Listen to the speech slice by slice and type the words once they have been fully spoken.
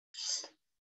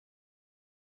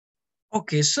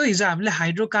Okay so हिजो हामीले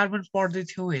hydrocarbon पढ्दै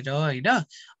थियौँ हेर होइन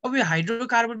अब यो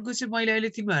हाइड्रोकार्बनको चाहिँ मैले अहिले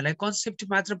तिमीहरूलाई कन्सेप्ट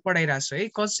मात्र पढाइरहेको छु है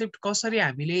कन्सेप्ट कसरी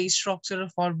हामीले स्ट्रक्चरल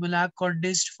फर्मुला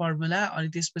कन्डेन्स्ड फर्मुला अनि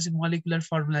त्यसपछि मोलिकुलर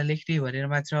फर्मुला लेख्ने भनेर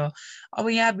मात्र अब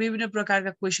यहाँ विभिन्न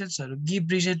प्रकारका क्वेसन्सहरू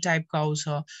गिभ रिजन टाइपको आउँछ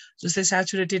जस्तै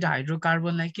स्याचुरेटेड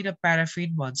हाइड्रोकार्बनलाई किन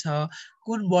प्याराफिन भन्छ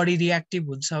कुन बढी रियाक्टिभ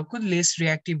हुन्छ कुन लेस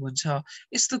रियाक्टिभ हुन्छ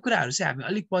यस्तो कुराहरू चाहिँ हामी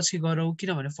अलिक पछि गरौँ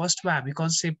किनभने फर्स्टमा हामी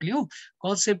कन्सेप्ट लियौँ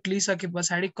कन्सेप्ट लिइसके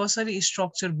पछाडि कसरी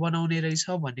स्ट्रक्चर बनाउने रहेछ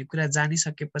भन्ने कुरा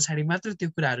जानिसके पछाडि मात्र त्यो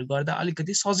कुराहरू गर्दा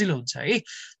अलिकति सजिलो हुन्छ है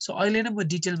सो अहिले नै म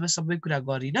डिटेलमा सबै कुरा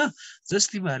गरिनँ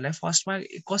जस्ट तिमीहरूलाई फर्स्टमा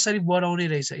कसरी बनाउने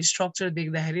रहेछ स्ट्रक्चर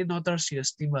देख्दाखेरि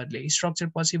नतर्सियोस् तिमीहरूले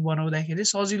स्ट्रक्चर पछि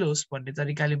बनाउँदाखेरि सजिलो होस् भन्ने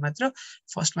तरिकाले मात्र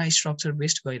फर्स्टमा स्ट्रक्चर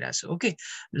बेस्ड गइरहेको ओके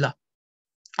ल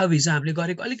अब हिजो हामीले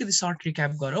गरेको अलिकति सर्ट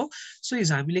रिक्याप गरौँ सो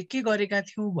हिजो हामीले के गरेका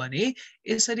थियौँ भने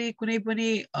यसरी कुनै पनि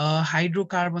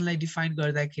हाइड्रोकार्बनलाई डिफाइन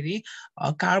गर्दाखेरि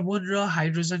कार्बन र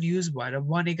हाइड्रोजन युज भएर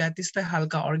बनेका त्यस्तै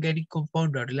खालका अर्ग्यानिक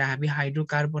कम्पाउन्डहरूलाई हामी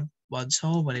हाइड्रोकार्बन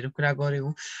भन्छौँ भनेर कुरा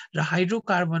गऱ्यौँ र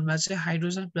हाइड्रोकार्बनमा चाहिँ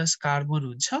हाइड्रोजन प्लस कार्बन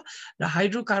हुन्छ र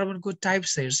हाइड्रोकार्बनको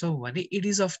टाइप्स हेर्छौँ भने it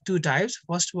is of to types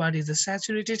first one is the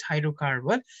saturated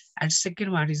hydrocarbon and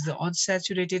second one is the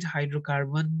अनस्याचुरेटेड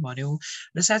hydrocarbon भन्यौँ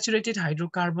र स्याचुरेटेड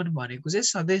हाइड्रोकार्बन भनेको चाहिँ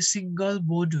सधैँ सिङ्गल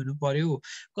बोन्ड हुनु पर्यो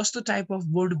कस्तो टाइप अफ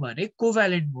बोन्ड भने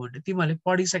कोभ्यालेन्ट बोन्ड तिमीहरूले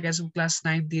पढिसकेका छौ क्लास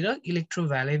 9 तिर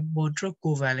इलेक्ट्रोभ्यालेन्ट बोन्ड र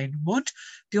कोभ्यालेन्ट बोन्ड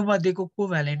त्यो मध्येको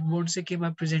कोभ्यालेन्ट बोन्ड चाहिँ केमा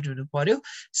प्रेजेन्ट हुनु पर्यो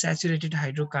स्याचुरेटेड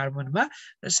हाइड्रोकार्बनमा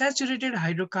र स्याचुरेटेड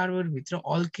हाइड्रोकार्बन भित्र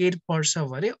अल्केन पर्छ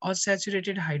भने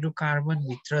अनस्याचुरेटेड हाइड्रोकार्बन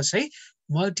भित्र चाहिँ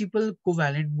मल्टिपल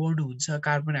कोभ्यालेन्ट बोन्ड हुन्छ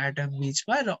कार्बन एटम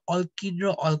बीचमा र अल्किन र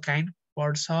अल्काइन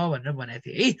पर्छ भनेर भनेको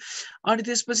थिएँ है अनि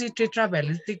त्यसपछि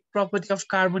टेट्राभ्यालेन्टिक प्रपर्टी अफ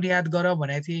कार्बन याद गर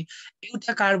भनेको थिएँ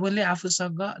एउटा कार्बनले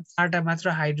आफूसँग 4टा मात्र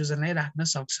हाइड्रोजनलाई राख्न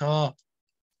सक्छ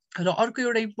र अर्को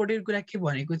एउटा इम्पोर्टेन्ट कुरा के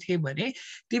भनेको थिएँ भने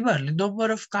तिमीहरूले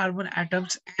number of carbon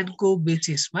atoms Enco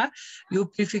बेसिसमा यो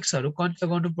प्रिफिक्सहरू कन्ट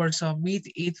गर्नुपर्छ मिथ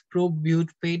इथ प्रो ब्युट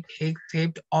पेन्ट हेक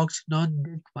थेप्ट अक्स नन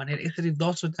डेक भनेर यसरी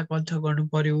 10वटा कन्ट गर्नु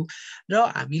पर्यो र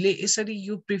हामीले यसरी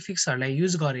यो प्रिफिक्सहरूलाई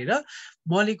युज गरेर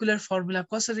मोलिकुलर फर्मुला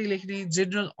कसरी लेख्ने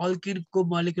जेनरल अल्किनको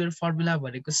मोलिकुलर फर्मुला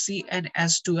भनेको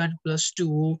CnH2n+2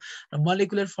 हो र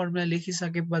मोलिकुलर फर्मुला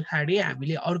लेखिसके पछाडि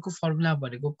हामीले अर्को फर्मुला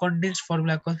भनेको कन्डेन्स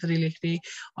फर्मुला कसरी लेख्ने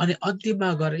अनि अन्तिममा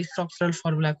गएर स्ट्रक्चरल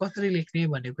फर्मुला कसरी लेख्ने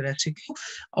भन्ने कुरा सिक्यौँ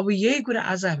अब यही कुरा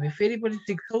आज हामी फेरि पनि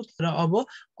सिक्छौँ तर अब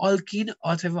अल्किन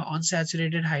अथवा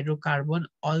अनस्याचुरेटेड हाइड्रोकार्बन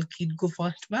अल्किनको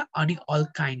फर्स्टमा अनि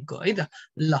अल्काइनको है त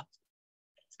ल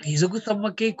हिजोको सम्म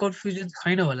केही कन्फ्युजन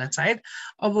छैन होला सायद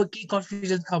अब केही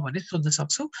कन्फ्युजन छ भने सोध्न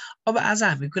सक्छौ अब आज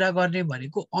हामी कुरा गर्ने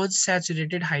भनेको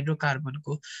अनस्याचुरेटेड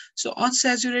हाइड्रोकार्बनको सो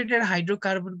अनस्याचुरेटेड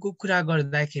हाइड्रोकार्बनको कुरा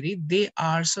गर्दाखेरि they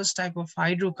are such type of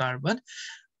hydrocarbon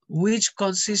which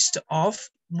consist of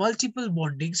multiple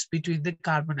bondings between the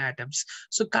carbon atoms.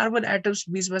 So carbon atoms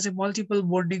बीचमा चाहिँ multiple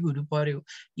bonding हुनु पर्यो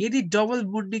यदि डबल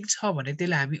बोन्डिङ छ भने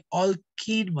त्यसलाई हामी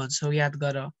अल्किन भन्छौँ याद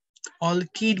गर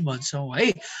अल्किन भन्छौँ है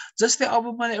जस्तै अब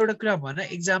मलाई एउटा कुरा भन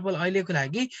एक्जाम्पल अहिलेको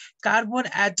लागि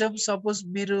कार्बन एटम सपोज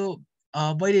मेरो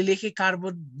मैले लेखेँ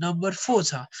कार्बन नम्बर 4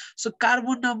 छ सो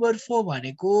कार्बन नम्बर 4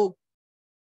 भनेको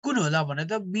कुन होला भने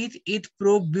त मिथ इथ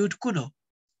प्रो ब्युट कुन हो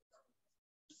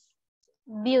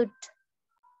ब्युट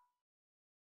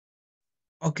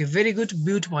ओके भेरी गुड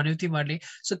ब्युट भन्यौ तिमीहरूले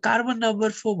सो कार्बन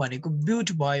नम्बर 4 भनेको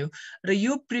ब्युट भयो र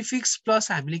यो प्रिफिक्स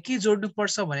प्लस हामीले के जोड्नु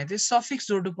पर्छ भने चाहिँ सफिक्स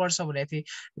जोड्नु पर्छ भनेको थिए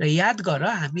र याद गर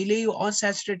हामीले यो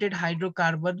अनस्याचुरेटेड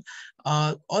हाइड्रोकार्बन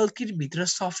अल्किन भित्र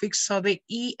सफिक्स सधैँ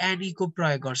ENE को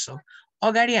प्रयोग गर्छौँ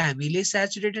अगाडि हामीले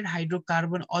स्याचुरेटेड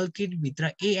हाइड्रोकार्बन अल्किन भित्र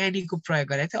ANE को प्रयोग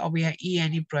गरेको थियो अब यहाँ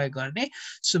ENE प्रयोग गर्ने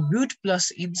सो ब्युट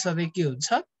प्लस इन सधैँ के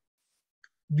हुन्छ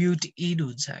ब्युटिन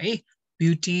हुन्छ है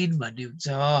ब्युटिन भन्ने हुन्छ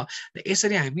र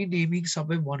यसरी हामी नेमिङ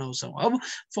सबै बनाउँछौँ अब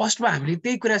फर्स्टमा हामीले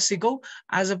त्यही कुरा सिकौँ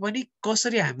आज पनि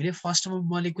कसरी हामीले फर्स्टमा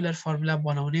मोलिकुलर फर्मुला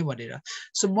बनाउने भनेर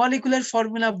सो मोलिकुलर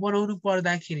फर्मुला बनाउनु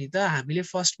पर्दाखेरि त हामीले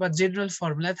फर्स्टमा जेनरल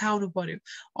फर्मुला थाहा हुनु पर्यो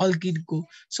अल्किनको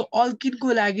सो अल्किनको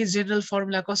लागि जेनरल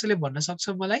फर्मुला कसैले भन्न सक्छ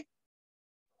मलाई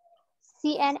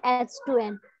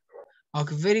CnH2n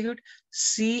okay very good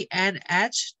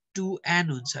CnH2n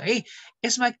हुन्छ है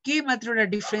यसमा के मात्र एउटा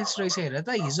डिफरेन्स रहेछ हेर त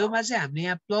हिजोमा चाहिँ हामीले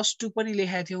यहाँ +2 पनि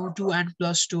लेखेका थियौँ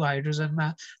 2n+2 हाइड्रोजनमा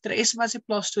तर यसमा चाहिँ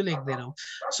 +2 लेख्दैनौँ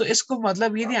सो यसको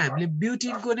मतलब यदि हामीले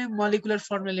ब्युटिनको नै मोलिकुलर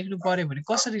फर्मुला लेख्नु पर्यो भने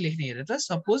कसरी लेख्ने हेर त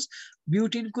सपोज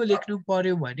ब्युटिनको लेख्नु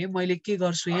पर्यो भने मैले के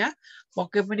गर्छु यहाँ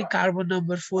पक्कै पनि कार्बन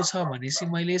नम्बर 4 छ भनेपछि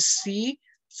मैले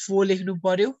C4 लेख्नु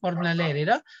पर्यो फर्मुलालाई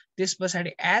हेरेर त्यस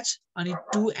पछाडि H अनि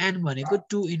 2n भनेको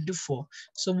 2 × 4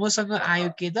 सो मसँग आयो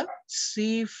के त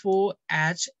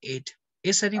C4H8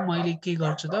 यसरी मैले के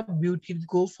गर्छु त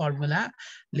ब्युटिनको फर्मुला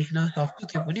लेख्न सक्छु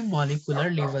त्यो पनि मोलिकुलर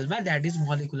लेभलमा दैट इज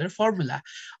मोलिकुलर फर्मुला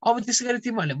अब त्यसै गरी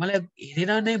तिमीहरूले मलाई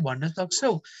हेरेर नै भन्न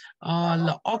सक्छौ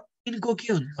ल अक्टिनको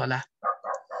के हुन्छ होला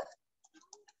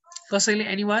कसैले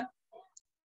एनीवन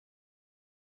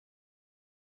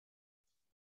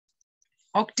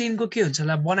अक्टिनको के हुन्छ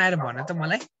होला बनाएर भन त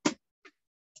मलाई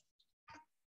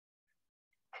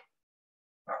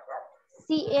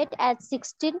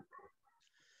C8H16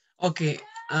 ओके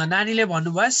नानीले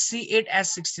भन्नुभयो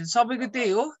C8H16 सबैको त्यही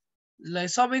हो ल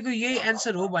सबैको यही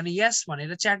एन्सर हो भने यस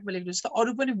भनेर च्याटमा लेख्नुस् त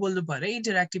अरु पनि बोल्नु पर्यो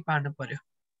इन्टरेक्टिभ पार्नु पर्यो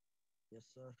यस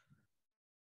सर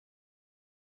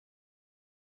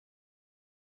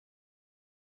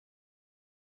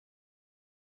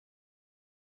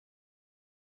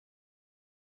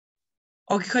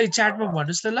ओके खै च्याटमा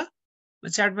भन्नुस् त ल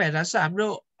च्याटमा हेरेर छ हाम्रो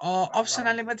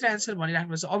अप्सनलले मात्रै एन्सर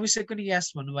भनिराख्नुपर्छ अभिषेकको नि यस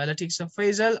भन्नुभयो ल ठिक छ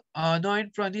फैजल नयन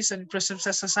प्रनिस अनि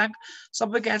प्रशंसा शशाङ्क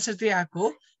सबैको एन्सर त्यही आएको हो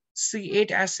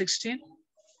C8H16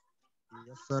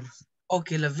 यस सर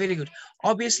ओके ल भेरी गुड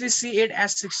अभियसली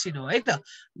C8H16 हो है त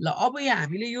ल अब यहाँ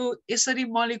हामीले यो यसरी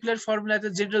मोलिकुलर फर्मुला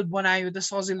त जेनरल बनायो त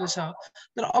सजिलो छ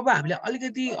तर अब हामीले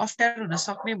अलिकति अप्ठ्यारो हुन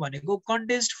सक्ने भनेको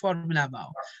कन्डेन्स्ड फर्मुलामा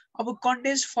हो अब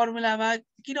कन्डेन्स्ड फर्मुलामा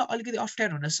किन अलिकति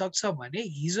अप्ठ्यारो हुन सक्छ भने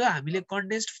हिजो हामीले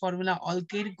कन्डेन्स्ड फर्मुला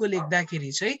अल्केनको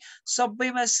लेख्दाखेरि चाहिँ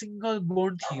सबैमा सिंगल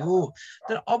बोन्ड थियो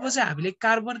तर अब चाहिँ हामीले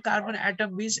कार्बन कार्बन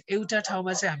एटम बीच एउटा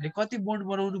ठाउँमा चाहिँ हामीले कति बोन्ड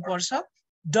बनाउनु पर्छ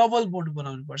डबल बोन्ड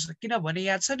बनाउनु पर्छ किनभने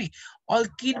याद छ नि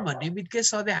अल्किन भन्ने बित्तिकै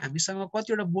सधैँ हामीसँग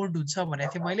कतिवटा बोन्ड हुन्छ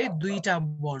भनेको थिएँ मैले दुईटा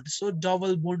बोन्ड सो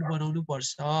डबल बोन्ड बनाउनु पर्छ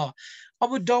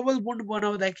अब डबल बोन्ड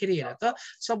बनाउँदाखेरि हेर त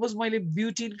सपोज मैले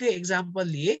ब्युटिनकै एक्जाम्पल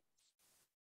लिए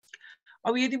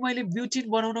अब यदि मैले ब्युटिन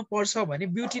बनाउन पर्छ भने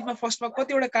ब्युटिनमा फर्स्टमा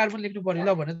कतिवटा कार्बन लेख्नु पर्यो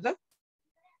ल भन त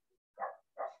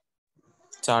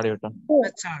चारवटा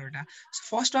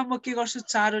फर्स्टमा म के गर्छु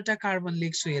चारवटा कार्बन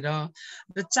लेख्छु हेर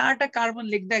र चारवटा कार्बन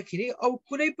लेख्दाखेरि अब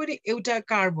कुनै पनि एउटा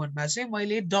कार्बनमा चाहिँ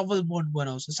मैले डबल बोन्ड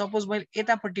बनाउँछु सपोज मैले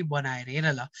यतापट्टि बनाएर हेर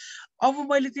ल अब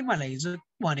मैले तिमीहरूलाई हिजो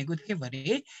भनेको थिएँ भने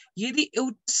यदि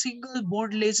एउटा सिंगल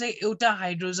बोन्डले चाहिँ एउटा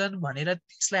हाइड्रोजन भनेर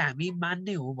त्यसलाई हामी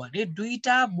मान्ने हो भने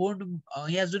दुईटा बोन्ड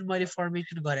यहाँ जुन मैले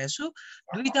फर्मेसन गरेको छु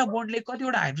दुईटा बोन्डले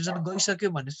कतिवटा हाइड्रोजन गइसक्यो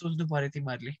भन्ने सोच्नु पर्यो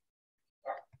तिमीहरूले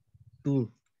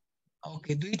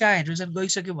ओके दुईटा हाइड्रोजन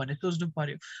गइसक्यो भने सोच्नु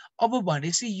पर्यो अब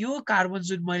भनेपछि यो कार्बन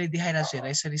जुन मैले देखाइरहेको छु हेर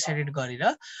यसरी सेलेक्ट गरेर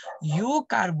यो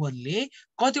कार्बनले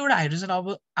कतिवटा हाइड्रोजन अब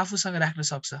आफूसँग राख्न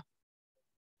सक्छ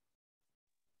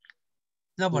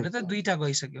ल भन त दुईटा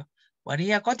गइसक्यो भने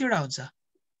यहाँ कतिवटा हुन्छ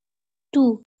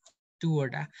 2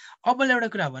 वटा अब मलाई एउटा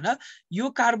कुरा भन यो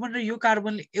कार्बन र यो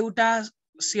कार्बनले एउटा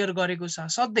शेयर गरेको छ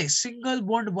सधैँ सिंगल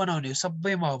बोन्ड बनाउने हो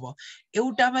सबैमा अब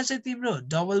एउटामा चाहिँ तिम्रो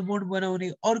डबल बोन्ड बनाउने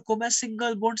अर्कोमा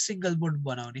सिंगल बोन्ड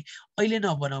बनाउने अहिले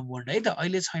नबनाऊ बोन्ड है त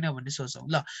अहिले छैन भन्ने सोचौँ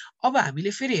ल अब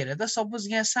हामीले फेरि हेर त सपोज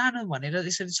यहाँ सानो भनेर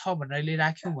यसरी छ भनेर अहिले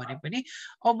राख्यौँ भने पनि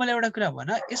अब मलाई एउटा कुरा भन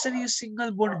यसरी यो सिंगल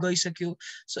बोन्ड गइसक्यो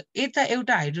सो यता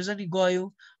एउटा हाइड्रोजन गयो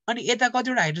अनि यता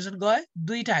कतिवटा हाइड्रोजन गयो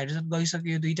दुईटा हाइड्रोजन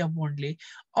गइसक्यो दुईटा बोन्डले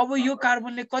अब यो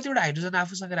कार्बनले कतिवटा हाइड्रोजन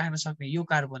आफूसँग राख्न सक्ने यो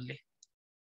कार्बनले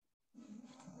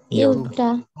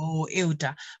एउटा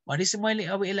भनेपछि मैले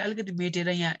अब यसलाई अलिकति मेटेर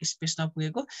यहाँ स्पेस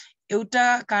नपुगेको एउटा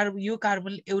यो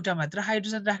कार्बनले एउटा मात्र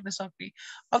हाइड्रोजन राख्न सक्ने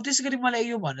अब त्यसै गरी मलाई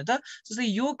यो भन्नु त जस्तै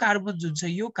यो कार्बन जुन छ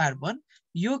यो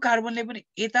कार्बनले पनि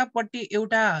यतापट्टि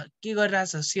एउटा के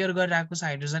गरिरहेछ शेयर गरिरहेको छ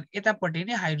हाइड्रोजन यतापट्टि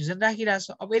नै हाइड्रोजन राखिरहेछ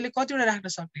अब यसले कतिवटा राख्न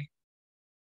सक्ने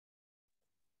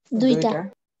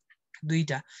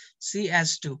दुईटा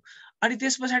CH2 अनि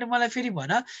त्यस पछाडि मलाई फेरि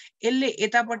भन यसले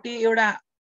यतापट्टि एउटा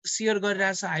शेयर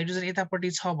गरिरहेछ हाइड्रोजन यतापट्टि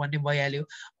छ भन्ने भइहाल्यो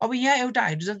अब यहाँ एउटा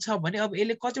हाइड्रोजन छ भने अब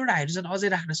यसले कतिवटा हाइड्रोजन अझै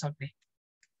राख्न सक्ने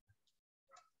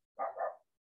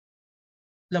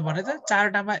ल भन त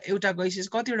चारवटामा एउटा गइसकेपछि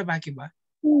कतिवटा बाँकी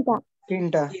भयो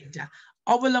तीनटा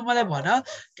अब ल मलाई भन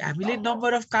हामीले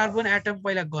नम्बर अफ कार्बन एटम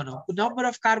पहिला गनौँ नम्बर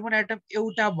अफ कार्बन एटम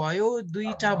एउटा भयो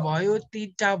दुईटा भयो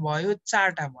तीनटा भयो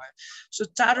चारटा भयो सो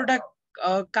चारवटा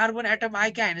कार्बन एटम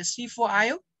आयो कि हैन C4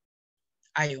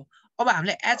 आयो अब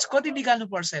हामीले H कति निकाल्नु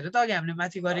पर्छ हेर त अघि हामीले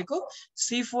माथि गरेको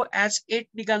C4H8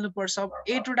 निकाल्नु पर्छ अब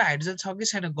 8 वटा हाइड्रोजन छ कि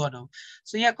छैन गनौँ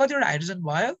सो यहाँ कतिवटा हाइड्रोजन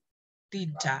भयो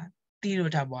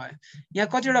तीनवटा भयो यहाँ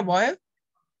कतिवटा भयो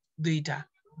दुईटा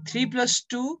 3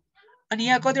 + 2 अनि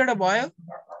यहाँ कतिवटा भयो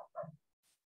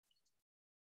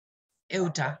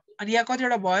एउटा अनि यहाँ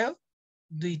कतिवटा भयो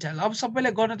दुईटा अब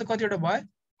सबैलाई गर्न त कतिवटा भयो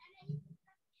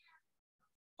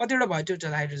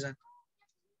टोटल हाइड्रोजन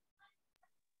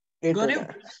गर्यौ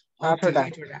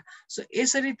 8वटा सो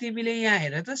यसरी तिमीले यहाँ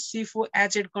हेर त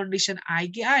C4H8 कन्डिसन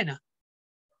आयो कि आएन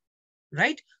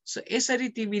राइट सो यसरी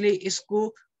तिमीले यसको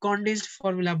कन्डेन्स्ड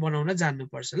फर्मुला बनाउन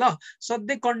जान्नुपर्छ ल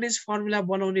सधैँ कन्डेन्स्ड फर्मुला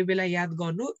बनाउने बेला याद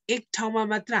गर्नु एक ठाउँमा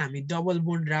मात्र हामी डबल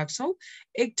बोन्ड राख्छौँ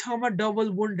एक ठाउँमा डबल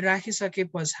बोन्ड राखिसके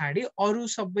पछाडि अरु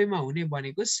सबैमा हुने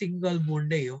भनेको सिंगल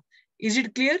बोन्डै हो इज इट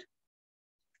क्लियर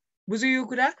बुझ्यो यो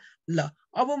कुरा ल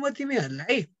अब म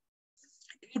तिमीहरूलाई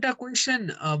एउटा क्वेशन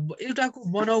एउटाको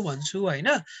बनाऊ भन्छु हैन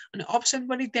अनि अप्सन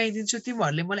पनि त्यही दिन्छु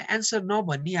तिमीहरूले मलाई आन्सर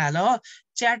नभनिहाल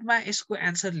च्याटमा यसको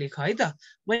आन्सर लेख है त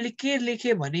मैले के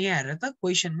लेखे भने यहाँ हेर त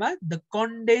क्वेशनमा द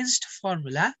कन्डेन्स्ड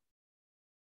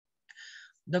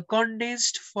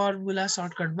फर्मुला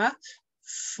सर्टकटमा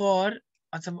फर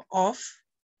अथवा अफ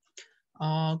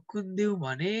कुन दिउ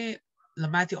भने ल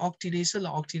माथि अक्टिनै छ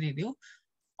ल अक्टिनै दिउ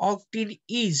अक्टिन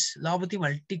इज ल अब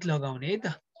तिमीहरूले टिक लगाउने है त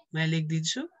म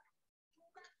लेखिदिन्छु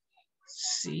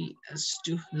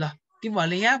CS2 ल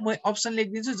तिमीहरूले यहाँ म अप्सन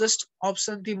लेखिदिन्छु जस्ट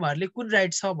अप्सन तिमीहरूले कुन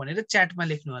राइट छ भनेर च्याटमा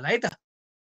लेख्नु होला है त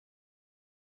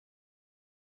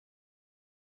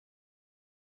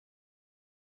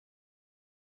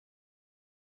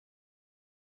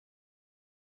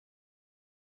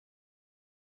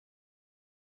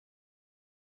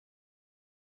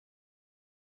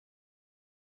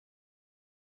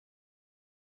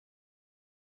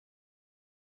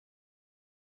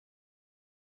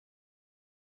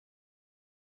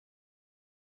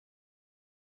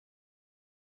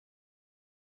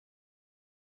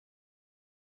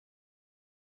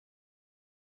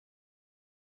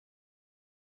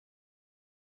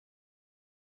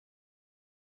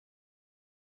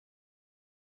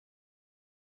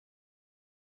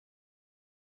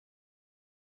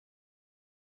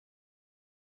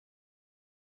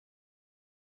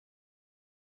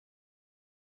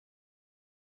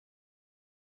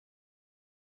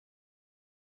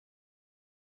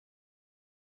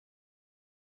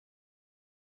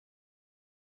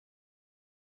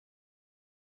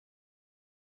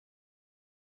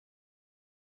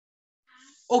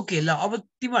ओके ल अब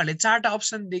तिमीहरूले चारवटा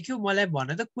अप्सन देख्यौ मलाई भन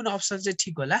त कुन अप्सन चाहिँ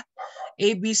ठिक होला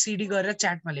एबीसीडी गरेर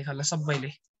च्याटमा लेख ल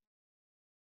सबैले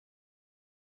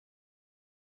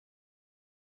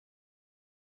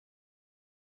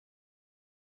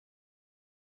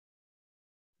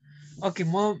ओके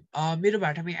म मेरो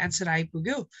बाटोमा आन्सर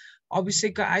आइपुग्यो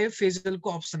अभिषेकको आयो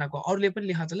फेजलको अप्सन आएको अरूले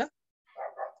पनि लेख त ल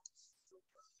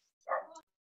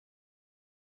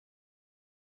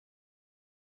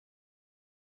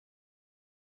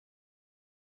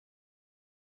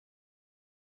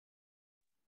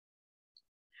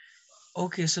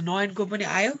ओके सो नयनको पनि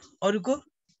आयो अरूको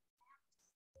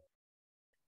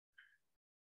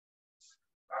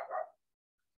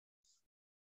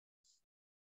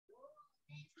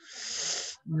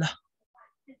ल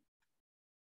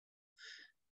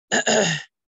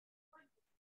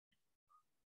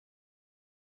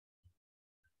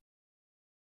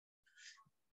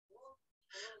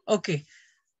ओके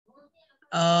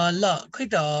ल खै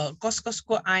त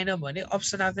कसको आएन भने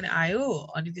अप्सन पनि आयो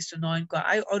अनि त्यस्तो नयनको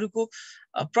आयो अरूको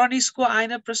प्रणेशको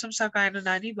आएन प्रशंसाको आएन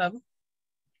नानी बाबु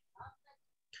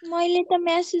मैले त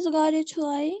मेसेज गरेछु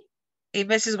है ए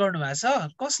मेसेज गर्नु भएको छ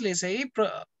कसले चाहिँ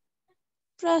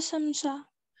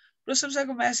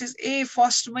प्रशंसाको मेसेज ए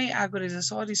फर्स्टमै आएको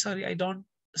रहेछ सरी आई डोन्ट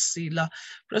सी ल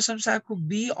प्रशंसाको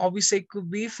बी अभिषेकको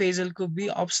बी फेजलको बी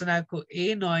अप्सन आएको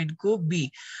ए नयनको बी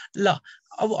ल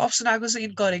अब अप्सन आएको चाहिँ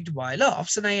इनकरेक्ट भयो ल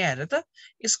अप्सन आयो हेर त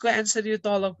यसको एन्सर यो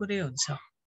तलको नै हुन्छ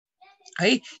है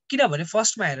किनभने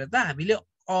फर्स्टमा हेर त हामीले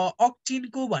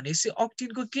अक्टिनको भनेपछि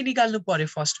अक्टिनको के निकाल्नु पर्यो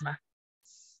फर्स्टमा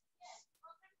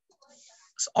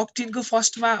अक्टिनको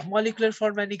फर्स्टमा मोलिकुलर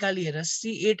फर्ममा निकाली हेर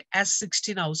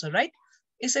C8H16 आउँछ राइट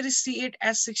यसरी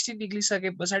C8H16 निक्लिसके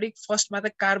पछाडि फर्स्टमा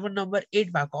त कार्बन नम्बर 8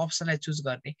 भएको अप्सनलाई चुज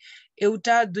गर्ने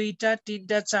एउटा दुईटा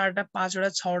तीनटा चारटा पाँचवटा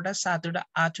छवटा सातवटा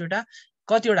आठवटा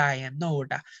कतिवटा आयो यहाँ 9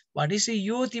 वटा भनेपछि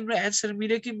यो तिम्रो एन्सर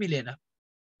मिल्यो कि मिलेन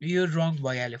यो रङ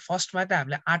भइहाल्यो फर्स्टमा त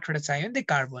हामीलाई 8 वटा चाहियो नि त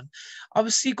कार्बन अब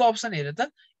सी को अप्सन हेर त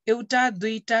एउटा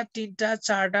दुईटा तीनटा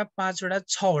चारटा पाँचवटा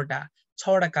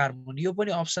छवटा कार्बन यो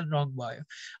पनि अप्सन रङ भयो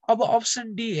अब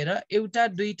अप्सन डी हेर एउटा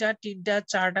दुईटा तीनटा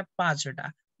चारटा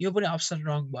पाँचवटा यो पनि अप्सन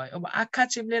रङ भयो अब आँखा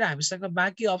चिम्लेर हामीसँग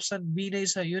बाँकी अप्सन बी नै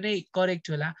छ यो नै करेक्ट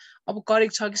होला अब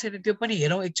करेक्ट छ कि छैन त्यो पनि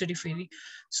हेरौँ एकचोटि फेरि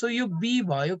सो यो बी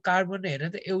भयो कार्बन हेर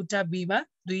त एउटा बीमा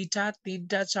दुईटा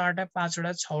तीनटा चारटा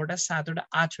पाँचवटा छवटा सातवटा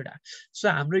आठवटा सो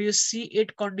हाम्रो यो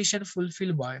C8 कन्डिसन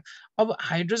फुलफिल भयो अब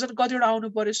हाइड्रोजन कतिवटा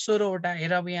आउनु पर्यो 16 वटा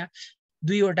हेर अब यहाँ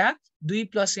दुईवटा 2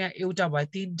 प्लस यहाँ एउटा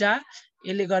भयो 3टा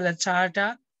यसले गर्दा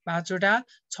 4टा 5वटा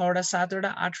 6वटा 7वटा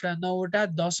 8वटा 9वटा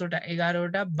 10वटा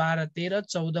 11वटा 12 13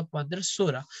 14 15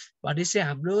 16 भनेपछि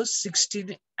हाम्रो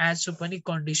 16 एचओ पनि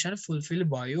कन्डिसन फुलफिल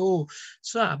भयो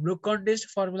सो हाम्रो कन्डेन्स्ड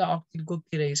फर्मुला अक्टिनको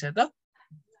के रहेछ त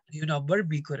यो नम्बर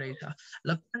बी को रहेछ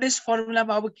ल कन्डेन्स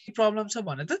फर्मुलामा अब के प्रब्लम छ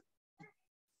भने त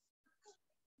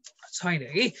छैन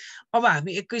है अब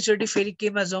हामी एकैचोटी फेरि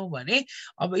केमा जाउँ भने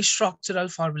अब स्ट्रक्चरल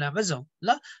फर्मुलामा जाउँ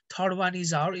ल third one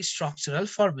is our structural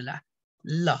formula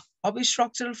ल अब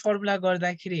स्ट्रक्चरल फर्मुला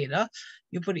गर्दाखेरि हेर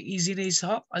यो पनि इजी नै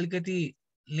छ अलिकति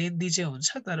लेन्दी चाहिँ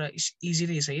हुन्छ तर इजी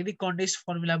नै छ यदि कन्डेन्स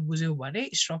फर्मुला बुझ्यौ भने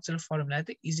स्ट्रक्चरल फर्मुला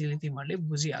त इजिली तिमीहरूले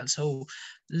बुझिहाल्छौ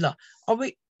ल अब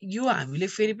यो हामीले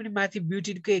फेरि पनि माथि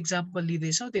ब्युटिनकै एक्जाम्पल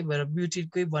लिँदैछौँ त्यही भएर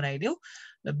ब्युटिनकै बनाइदेऊ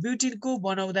र ब्युटिनको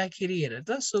बनाउँदाखेरि हेर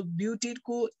त सो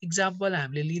ब्युटिनको इक्जाम्पल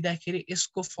हामीले लिँदाखेरि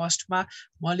यसको फर्स्टमा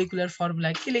मोलिकुलर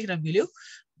फर्मुला के लेख्न मिल्यो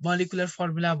मोलिकुलर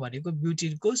फर्मुला भनेको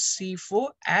ब्युटिनको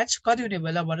C4H कति हुने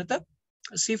बेला भन त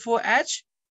C4H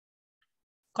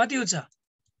कति हुन्छ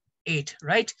 8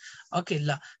 राइट ओके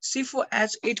ल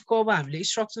C4H8 को अब हामीले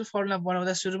स्ट्रक्चरल फर्मुला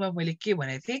बनाउँदा सुरुमा मैले के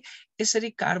भनेको थिएँ यसरी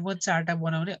कार्बन चारटा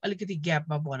बनाउने अलिकति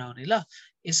ग्यापमा बनाउने ल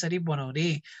यसरी बनाउने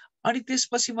अनि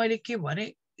त्यसपछि मैले के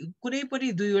भने कुनै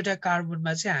पनि दुईवटा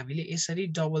कार्बनमा चाहिँ हामीले यसरी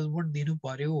डबल बोन्ड दिनु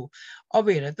पर्यो अब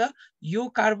हेर त यो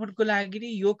कार्बनको लागि नि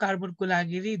यो कार्बनको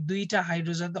लागि नि दुईटा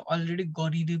हाइड्रोजन त अलरेडी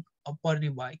गनिनु पर्ने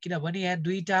भयो किनभने यहाँ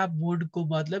दुईटा बोन्डको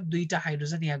मतलब दुईटा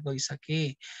हाइड्रोजन यहाँ गइसके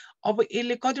अब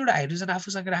यसले कतिवटा हाइड्रोजन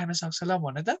आफूसँग राख्न सक्छ ल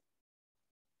भन त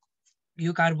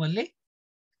यो कार्बनले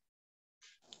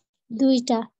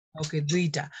दुईटा ओके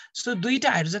दुईटा सो दुईटा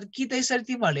हाइड्रोजन कि त यसरी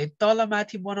तिमीहरूले तल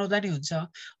माथि बनाउँदा नि हुन्छ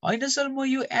होइन सर म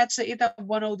यो एच चाहिँ यता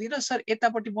बनाउँदिनँ सर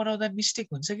यतापट्टि बनाउँदा मिस्टेक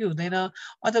हुन्छ कि हुँदैन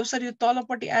अथवा सर यो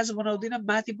तलपट्टि एच बनाउँदिनँ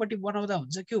माथिपट्टि बनाउँदा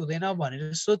हुन्छ कि हुँदैन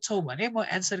भनेर सोध्छौ भने म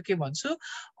एन्सर के भन्छु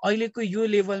अहिलेको यो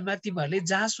लेभलमा तिमीहरूले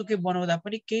जहाँसुकै बनाउँदा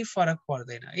पनि केही फरक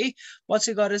पर्दैन है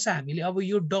पछि गएर चाहिँ हामीले अब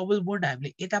यो डबल बोन्ड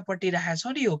हामीले यतापट्टि राखेका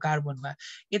छौँ नि यो कार्बनमा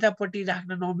यतापट्टि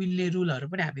राख्न नमिल्ने रुलहरू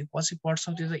पनि हामी पछि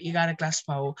पढ्छौँ त्यो त 11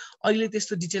 क्लासमा हो अहिले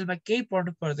त्यस्तो डिटेलमा केही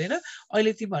पढ्नु पर्दैन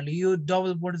अहिले तिमीहरूले यो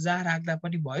डबल बोन्ड जहाँ राख्दा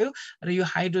पनि भयो र यो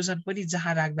हाइड्रोजन पनि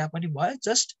जहाँ राख्दा पनि भयो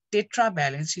जस्ट टेट्रा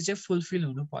भ्यालेन्सी चाहिँ फुलफिल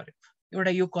हुनु पर्यो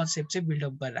एउटा यो कन्सेप्ट चाहिँ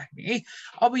बिल्डअप गरेर राख्ने है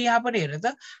अब यहाँ पनि हेर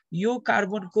त यो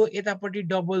कार्बनको यतापट्टि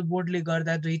डबल बोन्डले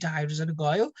गर्दा दुईटा हाइड्रोजन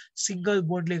गयो सिंगल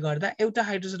बोन्डले गर्दा एउटा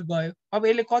हाइड्रोजन गयो अब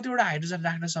यसले कतिवटा हाइड्रोजन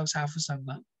राख्न सक्छ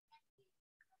आफूसँग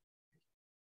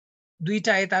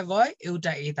दुईटा यता गयो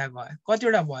एउटा यता गयो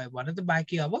कतिवटा भयो भने त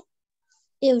बाँकी अब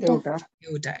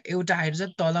एउटा एउटा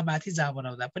हाइड्रोजन तल माथि जहाँ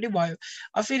बनाउँदा पनि भयो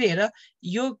अब फेरि हेर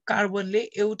यो कार्बनले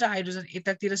एउटा हाइड्रोजन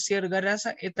यतातिर सेयर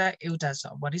गरिरहेछ यता एउटा छ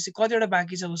भनेपछि कतिवटा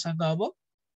बाँकी छ उसँग अब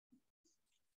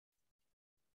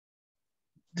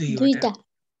दुईवटा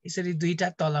यसरी दुईटा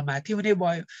तल माथि हुने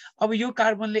भयो अब यो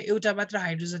कार्बनले एउटा मात्र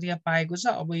हाइड्रोजन यहाँ पाएको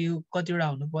छ अब यो कतिवटा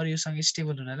हुनु पर्यो योसँग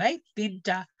स्टेबल हुनलाई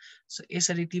तीनटा सो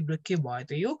यसरी तिम्रो के भयो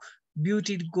त यो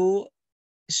ब्युटिनको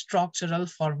स्ट्रक्चरल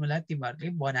फर्मुला तिमीहरूले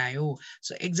बनायो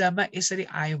सो एक्जाममा यसरी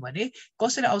आयो भने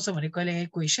कसरी आउँछ भने कहिले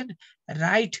क्वेसन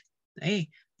राइट है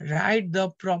राइट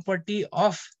द प्रपर्टी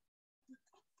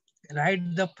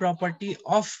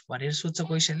अफ भनेर सोध्छ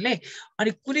क्वेसनले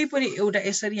अनि कुनै पनि एउटा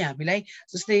यसरी हामीलाई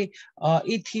जस्तै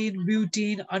इथिन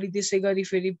ब्युटिन अनि त्यसै गरी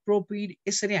फेरि प्रोपिन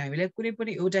यसरी हामीलाई कुनै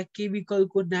पनि एउटा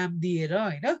केमिकलको नाम दिएर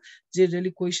हैन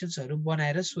जेनरली क्वेसन्सहरु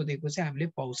बनाएर सोधेको चाहिँ हामीले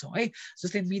पाउँछौं है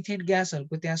जस्तै मिथेन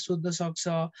ग्यासहरुको त्यहाँ सोध्न सक्छ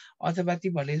अथवा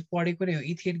तिमीहरूले पढेको नै हो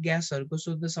इथेन ग्यासहरुको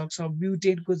सोध्न सक्छ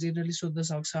ब्युटेनको जेनरली सोध्न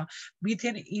सक्छ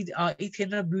मिथेन इथेन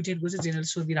र ब्युटेनको चाहिँ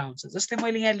जेनरली सोधिरा हुन्छ जस्तै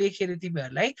मैले यहाँ लेखेर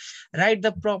तिमीहरूलाई right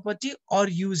the property or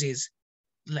uses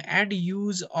and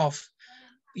use of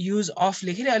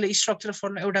लेखेर अहिले स्ट्रक्चर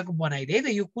फर्मुला एउटाको बनाइदिए है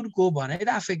त यो कुनको भने त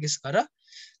आफै गेस गर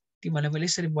तिमीलाई मैले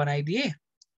यसरी बनाइदिए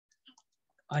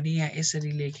अनि यहाँ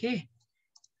यसरी लेखे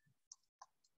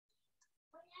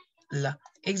ल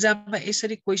एक्जाममा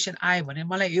यसरी क्वेशन आयो भने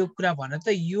मलाई यो कुरा भन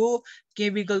त यो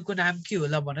केमिकलको नाम के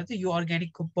होला भन त यो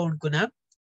अर्ग्यानिक कम्पाउन्डको नाम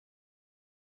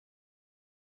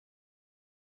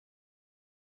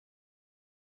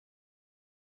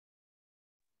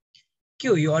के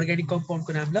हो यो अर्ग्यानिक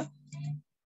कम्पाउन्डको नाम ल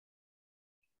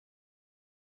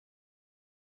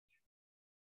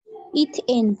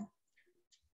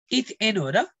इथेन हो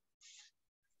र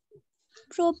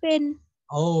प्रोपेन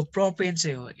हो प्रोपेन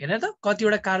चाहिँ हो हेर त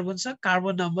कतिवटा कार्बन छ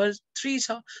कार्बन नम्बर 3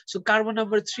 छ सो कार्बन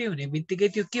नम्बर 3 हुने बित्तिकै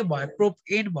त्यो के भयो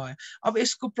प्रोपेन भयो अब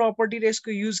यसको प्रपर्टी र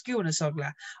यसको युज के हुन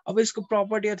सक्ला अब यसको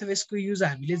प्रपर्टी अथवा यसको युज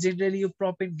हामीले जेनरली यो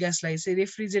प्रोपेन ग्यासलाई चाहिँ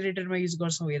रेफ्रिजरेटरमा युज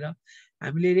गर्छौं हेर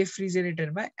हामीले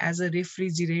रेफ्रिजरेटरमा एज अ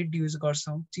रेफ्रिजरेन्ट युज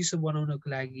गर्छौं चिसो बनाउनको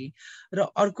लागि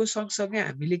र अर्को सँगसँगै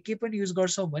हामीले के पनि युज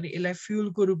गर्छौं भने यसलाई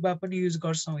फ्युलको रूपमा पनि युज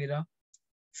गर्छौं हेर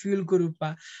फ्युलको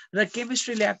रूपमा र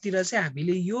केमिस्ट्री ल्याबतिर चाहिँ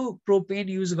हामीले यो प्रोपेन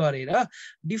युज गरेर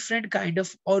डिफरेन्ट काइन्ड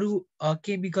अफ अरु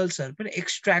केमिकल्सहरु पनि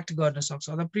एक्सट्र्याक्ट गर्न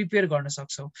सक्छौं अथवा प्रिपेयर गर्न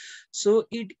सक्छौं so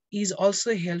it is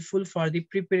also helpful for the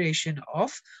preparation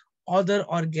of other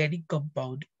organic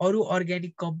compound, अरू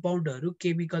अर्ग्यानिक कम्पाउन्डहरू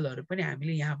केमिकलहरू पनि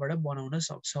हामीले यहाँबाट बनाउन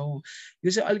सक्छौँ।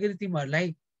 यो चाहिँ अलिकति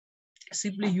तिमीहरूलाई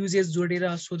सिम्पली युजेस जोडेर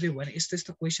सोध्यो भने यस्तो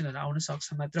यस्तो क्वेसनहरू आउन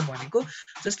सक्छ मात्र भनेको।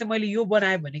 जस्तै मैले यो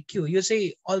बनाएँ भने के हो, यो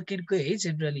चाहिँ अल्केनकै है,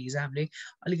 जेनरली हिजो हामीले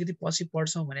अलिकति पछि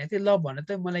पढ्छौँ भनेको थिएँ। ल भन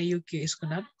त मलाई यो के, यसको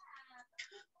नाम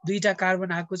 2टा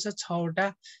कार्बन आएको छ, 6वटा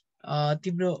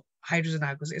तिम्रो हाइड्रोजन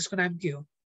आएको छ, यसको नाम के हो?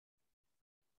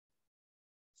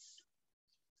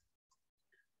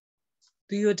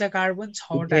 2वटा कार्बन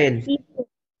 6वटा,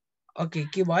 ओके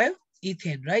के भयो?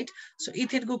 Ethane, right? सो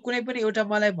इथेनको कुनै पनि एउटा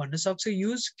मलाई भन्न सक्छ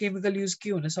युज, केमिकल युज के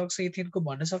हुन सक्छ इथेनको,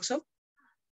 भन्न सक्छौ?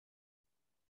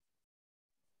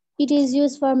 It is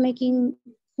used for making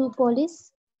shoe polish.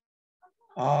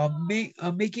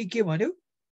 Making के भन्यो?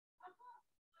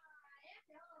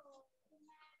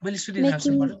 मैले सुनिरहेको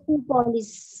छु। Making shoe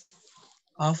polish.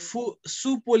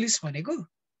 सु पोलिस भनेको?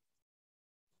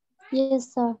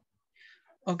 Yes, sir.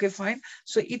 Okay fine.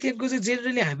 So इथेनको चाहिँ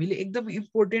जेनरली हामीले एकदम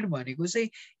इम्पोर्टेन्ट भनेको चाहिँ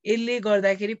यसले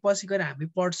गर्दाखेरि पछि गएर हामी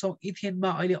पढ्छौँ। इथेनमा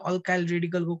अहिले अल्काइल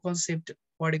रेडिकलको कन्सेप्ट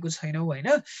पढेको छैनौँ होइन।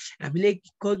 हामीले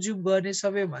कन्ज्युम गर्ने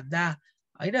सबैभन्दा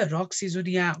होइन रक्सी जुन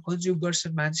यहाँ कन्ज्युम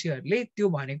गर्छन् मान्छेहरूले, त्यो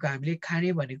भनेको हामीले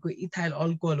खाने भनेको इथाइल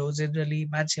अल्कोहल हो, जेनरली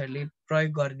मान्छेहरूले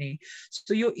प्रयोग गर्ने।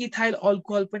 सो यो इथाइल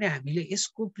अल्कोहल पनि हामीले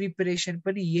यसको प्रिपेरेसन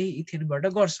पनि यही इथेनबाट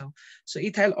गर्छौँ। सो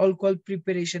इथाइल अल्कोहल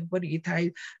प्रिपेरेसन पनि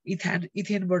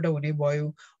इथेनबाट हुने भयो।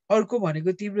 अर्को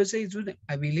भनेको तिम्रो चाहिँ जुन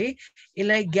हामीले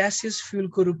यसलाई ग्यासियस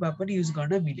फ्युलको रूपमा पनि युज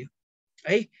गर्न मिल्यो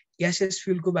है। ग्यासियस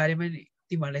फ्युलको बारेमा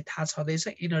तिमीहरूलाई थाहा छँदैछ,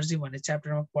 एनर्जी भन्ने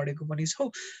च्याप्टरमा पढेको पनि छौ।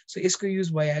 सो यसको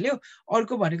युज भइहाल्यो।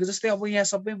 अर्को भनेको जस्तै अब यहाँ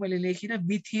सबै मैले लेखिनँ,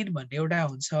 मिथेन भन्ने एउटा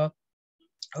हुन्छ।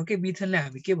 ओके, मिथेनलाई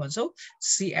हामी के भन्छौँ?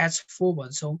 CH4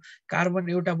 भन्छौँ। कार्बन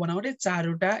एउटा बनाउने,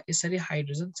 4वटा यसरी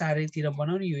हाइड्रोजन चारैतिर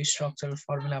बनाउने, यो स्ट्रक्चरल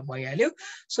फर्मुला भइहाल्यो।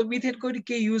 सो मिथेनको नि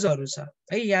के युजहरू छ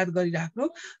है, याद गरिराख्नु।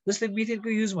 जस्तै मिथेनको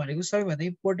युज भनेको सबैभन्दा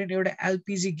इम्पोर्टेन्ट एउटा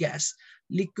LPG gas,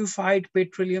 liquefied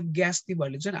petroleum gas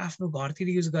तिमीहरूले जुन आफ्नो घरतिर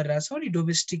युज गरिरहेको छौ नि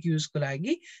डोमेस्टिक युजको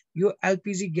लागि, यो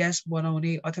एलपिजी ग्यास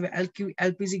बनाउने अथवा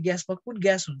एलपिजी ग्यासमा कुन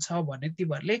ग्यास हुन्छ भन्ने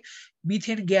तिमीहरूले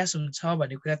मिथेन ग्यास हुन्छ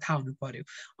भन्ने कुरा थाहा हुनु पर्यो।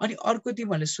 अनि अर्को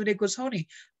तिमीहरूले सुनेको छौ नि,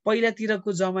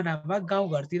 पहिलातिरको जमानामा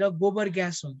गाउँघरतिर गोबर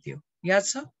ग्यास हुन्थ्यो, याद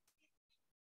छ?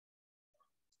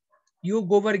 यो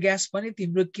गोबर ग्यास पनि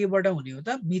तिम्रो केबाट हुने हो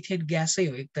त? मिथेन ग्यासै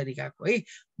हो एक तरिकाको है।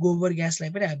 गोबर ग्यासलाई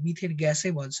पनि हामी मिथेन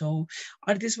ग्यासै भन्छौँ।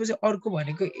 अनि त्यसपछि अर्को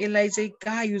भनेको यसलाई चाहिँ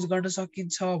कहाँ युज गर्न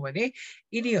सकिन्छ भने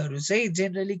यिनीहरू चाहिँ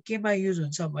जेनरली केमा युज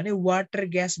हुन्छ भने वाटर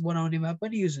ग्यास बनाउनेमा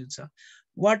पनि युज हुन्छ।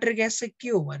 वाटर ग्यास चाहिँ के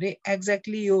हो भने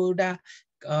एक्ज्याक्टली यो एउटा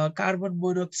कार्बन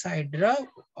मोनोक्साइड र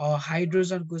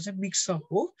हाइड्रोजनको चाहिँ मिक्सअप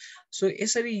हो। सो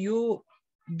यसरी यो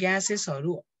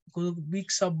ग्यासेसहरू को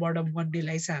मिक्सअपबाट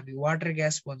बन्नेलाई चाहिँ हामी वाटर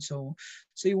ग्यास भन्छौँ।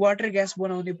 सो यो वाटर ग्यास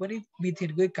बनाउने पनि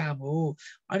मिथेनकै काम हो।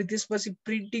 अनि त्यसपछि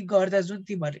प्रिन्टिङ गर्दा जुन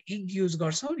तिमीहरू इङ्क युज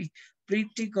गर्छौ नि,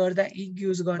 प्रिन्टिङ गर्दा इङ्क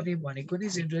युज गर्ने भनेको नि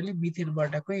जेनरली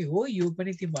मिथेनबाटकै हो। यो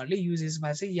पनि तिमीहरूले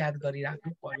युजेसमा चाहिँ याद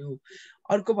गरिराख्नु पर्यो।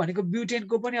 अर्को भनेको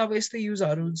ब्युटेनको पनि अब यस्तै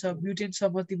युजहरू हुन्छ।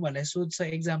 ब्युटेनसम्म तिमीहरूलाई सोध्छ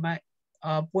एक्जाममा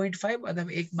 0.5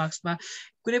 अथवा 1 मार्क्समा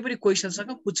कुनै पनि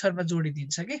क्वेसनसँग पुच्छरमा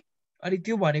जोडिदिन्छ कि। अनि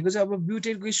त्यो भनेको चाहिँ अब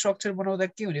ब्युटेनको स्ट्रक्चर बनाउँदा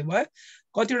के हुने भयो,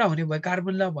 कतिवटा हुने भयो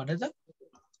कार्बन, ल भन त?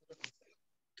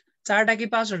 4वटा कि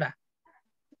 5वटा?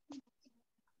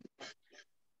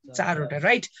 4वटा,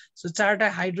 राइट? सो 4वटा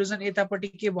हाइड्रोजन यतापट्टि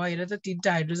के भयो त?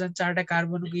 3टा हाइड्रोजन, 4वटा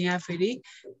कार्बनको यहाँ फेरि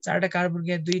 4वटा कार्बनको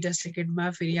यहाँ 2टा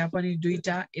सेकेन्डमा, फेरि यहाँ पनि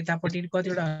 2टा, यतापट्टि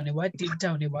कतिवटा हुने भयो? 3टा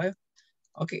हुने भयो।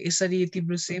 ओके, यसरी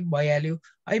तिम्रो सेम भइहाल्यो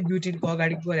है, ब्युटेनको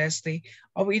अगाडि गरे जस्तै।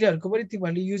 अब यिनीहरूको पनि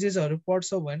तिमीहरूले युजेसहरू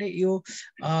पढ्छौ भने यो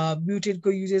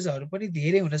ब्युटेनको युजेसहरू पनि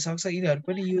धेरै हुनसक्छ। यिनीहरू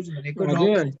पनि युज भनेको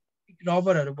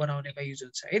रबरहरू बनाउनेमा युज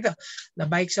हुन्छ है त। ल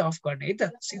माइक चाहिँ अफ गर्ने है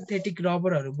त। सिन्थेटिक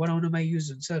रबरहरू बनाउनमा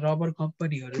युज हुन्छ, रबर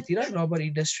कम्पनीहरूतिर, रबर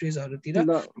इन्डस्ट्रिजहरूतिर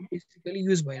बेसिकली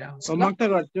युज भइरहेको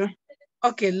हुन्छ।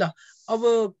 ओके, ल अब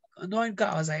नयनको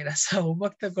आवाज आइरहेछ,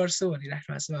 होमवर्क त गर्छु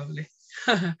भनिराख्नु भएको छ बाबुले।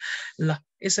 ल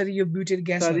यसरी यो ब्युटेन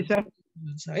ग्यास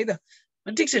हुन्छ है त।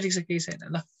 अनि ठिक छ केही छैन,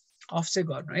 ल अफ चाहिँ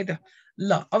गर्नु है त।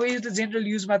 ल अब यो त जेनरल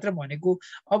युज मात्र भनेको।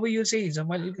 अब यो चाहिँ हिजो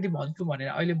मैले अलिकति भन्छु भनेर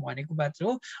अहिले भनेको मात्र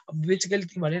हो। बेसिकली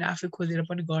तिमीहरूले आफै खोजेर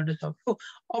पनि गर्न सक्छौ।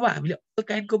 अब हामीले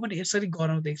अल्काइनको पनि यसरी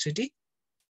गरौँ त एकचोटि।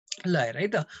 ल हेर है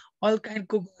त,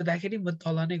 अल्काइनको गर्दाखेरि म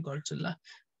तल नै गर्छु। ल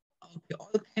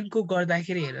अल्काइनको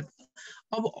गर्दाखेरि हेर,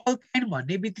 अब अल्काइन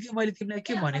भन्ने बित्तिकै मैले तिमीलाई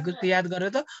के भनेको त्यो याद गर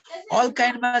त।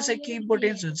 अल्काइनमा चाहिँ के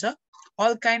इम्पोर्टेन्स हुन्छ?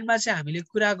 अल्काइनमा चाहिँ हामीले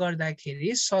कुरा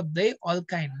गर्दाखेरि सधैँ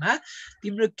अल्काइनमा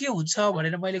तिम्रो के हुन्छ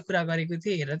भनेर मैले कुरा गरेको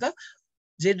थिएँ। हेर त,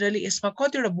 जेनरली यसमा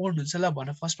कतिवटा बोन्ड हुन्छ? ल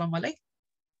भन फर्स्टमा मलाई।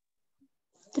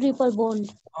 Triple bond.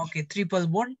 Okay triple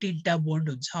bond तीनटा बोन्ड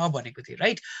हुन्छ भनेको थियो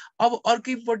राइट अब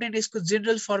अर्को इम्पोर्टेन्ट यसको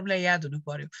जेनरल फर्मुला याद हुनु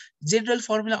पर्यो जेनरल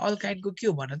फर्मुला अल्काइनको के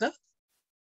हो भन त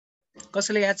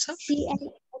कसैलाई याद छ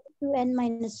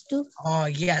CnH2n-2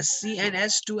 यस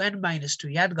CnH2n-2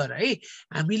 याद गर है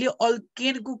हामीले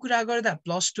अल्केनको कुरा गर्दा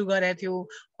 +2 गरेका थियौ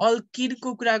अल्किनको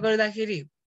कुरा गर्दाखेरि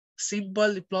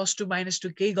सिम्पल +2 -2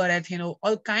 केही गरेका थिएनौ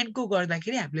अल्काइनको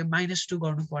गर्दाखेरि हामीले -2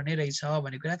 गर्नुपर्ने रहेछ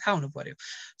भन्ने कुरा थाहा हुनु पर्यो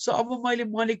सो अब मैले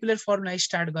मोलिकुलर फर्मुला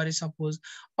स्टार्ट गरे सपोज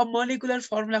अब मोलिकुलर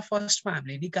फर्मुला फर्स्टमा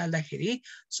हामीले निकाल्दाखेरि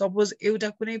सपोज एउटा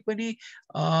कुनै पनि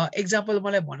एक्जाम्पल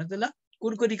मलाई भन त ल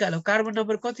कुनको निकालौ कार्बन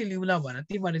नम्बर कति लिउँ ल भन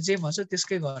तिमीहरुले जे भन्छौ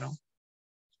त्यसकै गरौँ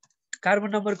कार्बन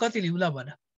नम्बर कति लिउँ ल भन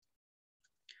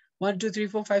 1 2 3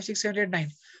 4 5 6 7 8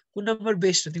 9 कुन नम्बर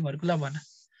बेस्ट हो तिमीहरुको ल भन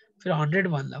फेरि 100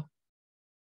 भन ल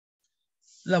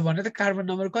ल भन त कार्बन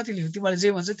नम्बर कति लिउँ तिमीले जे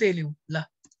भन्छ त्यही लिउँ ल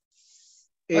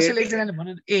कसैले एकजनाले भन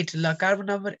 8 ल कार्बन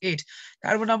नम्बर 8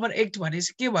 कार्बन नम्बर 8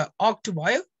 भनेपछि के भयो अक्ट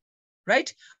भयो राइट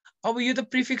अब यो त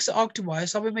प्रिफिक्स अक्ट भयो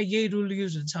सबैमा यही रुल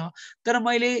युज हुन्छ तर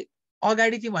मैले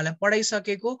अगाडि तिमीहरुलाई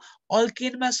पढाइसकेको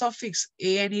अल्केनमा सफिक्स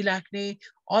एएनई राख्ने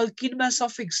अल्किनमा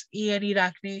सफिक्स इएनई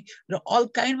राख्ने र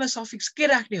अल्काइनमा सफिक्स के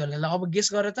राख्ने होला ल अब गेस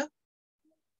गर त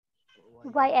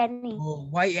YNE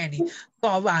YNE त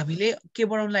अब हामीले के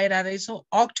बनाउन लागिरहेको रहेछौँ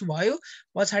अक्ट भयो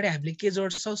पछाडि हामीले के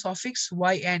जोड्छौँ सफिक्स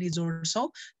YNE जोड्छौँ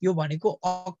यो भनेको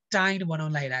अक्टाइन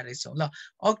बनाउन लागिरहेको रहेछौँ ल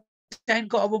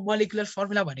अक्टाइनको अब मोलिकुलर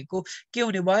फर्मुला भनेको के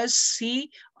हुने भयो C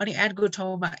अनि N को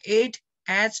ठाउँमा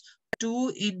 8H2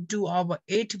 इन्टु अब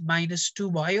 8 - 2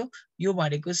 भयो यो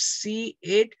भनेको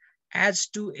C8 as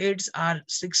 2 8s are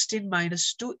 16 minus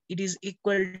 2 it is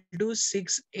equal to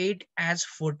 6 8 as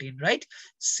 14 right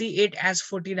C8 as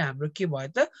 14 हाम्रो के भयो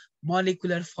त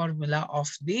molecular formula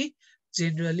of the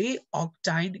generally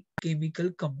octane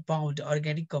chemical compound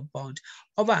organic compound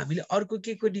अब हामीले अर्को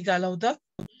के को निकालौं त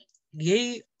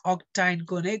यही octane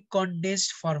को नै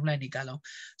condensed formula निकालौं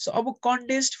सो अब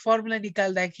condensed formula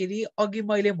निकाल्दाखेरि अघि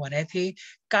मैले भनेको थिए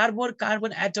कार्बन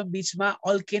कार्बन एटम बीचमा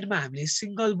अल्केनमा हामीले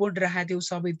सिंगल बोन्ड राखेका थियौ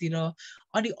सबैतिर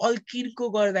अनि अल्किनको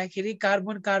गर्दाखेरि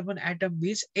कार्बन कार्बन एटम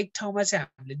बीच एक ठाउँमा चाहिँ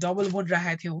हामीले डबल बोन्ड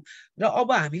राखेका थियौ र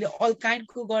अब हामीले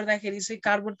अल्काइनको गर्दाखेरि चाहिँ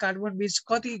कार्बन कार्बन बीच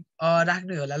कति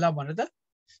राख्नु होला ल भन त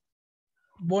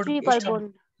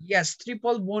बोन्ड यस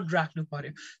ट्रिपल बोन्ड राख्नु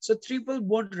पर्यो सो ट्रिपल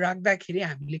बोन्ड राख्दाखेरि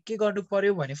हामीले के गर्नु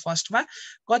पर्यो भने फर्स्टमा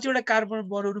कतिवटा कार्बन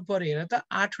बनाउनु पर्यो हेर त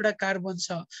 8 वटा कार्बन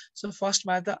छ सो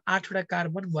फर्स्टमा त 8 वटा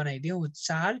carbon बनाइदियौ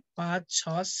 4 5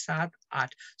 6 7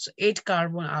 8 so 8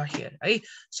 carbon are here है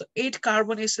सो 8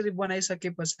 कार्बन यसरी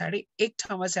बनाइसकेपछि एक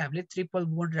ठाउँमा चाहिँ हामीले ट्रिपल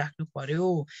बोन्ड राख्नु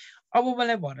पर्यो अब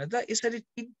मलाई भन त यसरी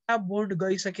तीनटा बोन्ड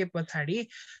गइसकेपछि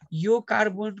यो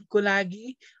कार्बनको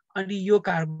लागि अनि यो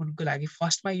कार्बनको लागि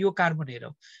फर्स्टमा यो कार्बन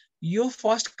हेरौ यो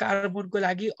फर्स्ट कार्बनको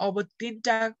लागि अब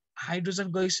तीनटा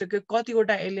हाइड्रोजन गइसक्यो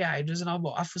कतिवटा यसले हाइड्रोजन अब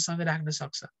आफूसँग राख्न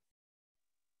सक्छ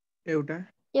एउटा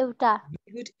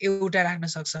राख्न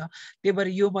सक्छ त्यही भएर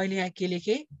यो मैले यहाँ के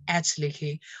लेखे एच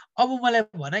लेखे अब मलाई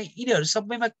भन यिनीहरु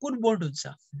सबैमा कुन बोन्ड हुन्छ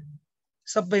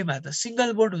सबैमा त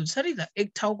सिंगल बोन्ड हुन्छ नि त एक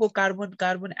ठाउँको कार्बन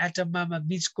कार्बन एटममा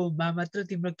बीचकोमा मात्र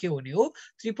तिम्रो के हुने हो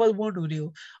ट्रिपल बोन्ड हुने हो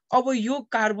अब यो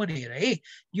कार्बन हेर है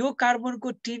यो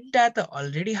कार्बनको तीनटा त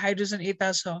अलरेडी हाइड्रोजन यता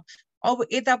छ अब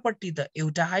यतापट्टि त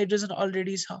एउटा हाइड्रोजन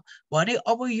अलरेडी छ भने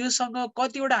अब योसँग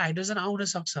कतिवटा हाइड्रोजन आउन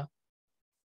सक्छ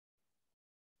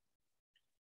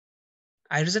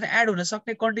हाइड्रोजन एड हुन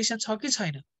सक्ने कन्डिसन छ कि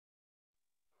छैन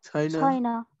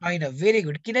छैन भेरी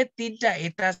गुड किन तीनटा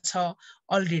यता छ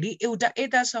अलरेडी एउटा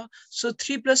यता छ सो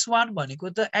 3 + 1 भनेको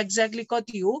त एक्ज्याक्टली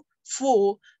कति हो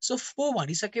 4 सो 4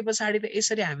 भनिसकेपछि त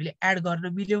यसरी हामीले एड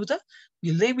गर्न मिल्यौ त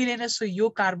मिल्दै मिलेन सो यो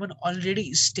कार्बन अलरेडी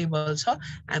स्टेबल छ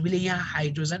हामीले यहाँ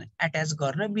हाइड्रोजन अट्याच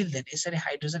गर्न मिल्दैन यसरी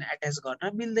हाइड्रोजन अट्याच गर्न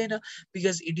मिल्दैन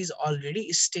because it is already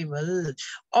stable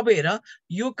अब हेर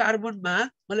यो कार्बनमा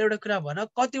मलाई एउटा कुरा भन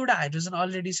कतिवटा हाइड्रोजन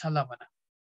अलरेडी छ ल भन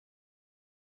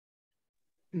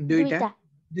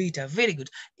दुईटा भेरी गुड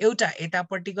एउटा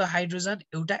यतापट्टिको हाइड्रोजन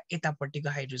एउटा यतापट्टिको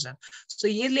हाइड्रोजन सो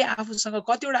यसले आफूसँग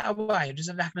कतिवटा अब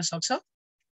हाइड्रोजन राख्न सक्छ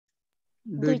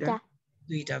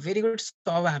दुईटा भेरी गुड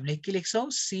सो अब हामीले के लेख्छौं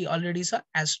सी अलरेडी छ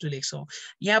H2 लेख्छौं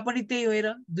यहाँ पनि त्यही हो हेर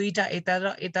दुईटा यता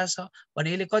र यता छ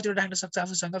भने यसले कतिवटा राख्न सक्छ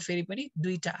आफूसँग फेरि पनि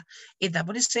दुईटा यता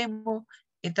पनि सेम हो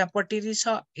यतापट्टि नि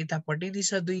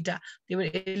छ दुईटा त्यही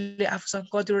भएर यसले आफूसँग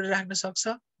कतिवटा राख्न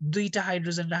सक्छ दुईटा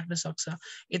हाइड्रोजन राख्न सक्छ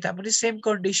यता पनि सेम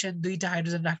कन्डिसन दुईटा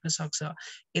हाइड्रोजन राख्न सक्छ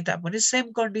यता पनि सेम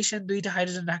कन्डिसन दुईटा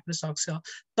हाइड्रोजन राख्न सक्छ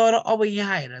तर अब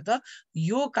यहाँ हेर त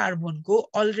यो कार्बनको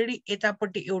अलरेडी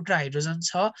यतापट्टि एउटा हाइड्रोजन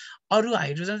छ अरु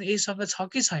हाइड्रोजन यससँग छ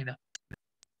कि छैन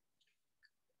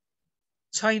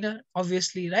छैन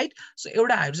obviously right so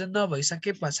एउटा हाइड्रोजन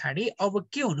नभइसके पछाडी अब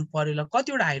के हुनु पर्यो ल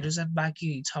कतिवटा हाइड्रोजन बाँकी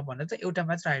छ भने त एउटा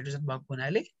मात्र हाइड्रोजन भएको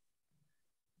हुनाले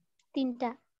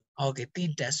तीनटा ओके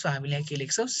तीनटा सो हामीले यहाँ के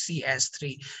लेख्छौं CH3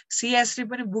 CH3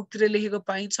 पनि बुकतिर लेखेको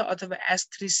पाइन्छ अथवा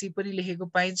H3C पनि लेखेको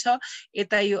पाइन्छ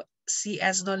यता यो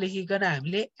CH नलेखिकन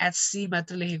हामीले HC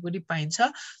मात्र लेखेको पनि पाइन्छ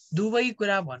दुवै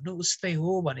कुरा भन्नु उस्तै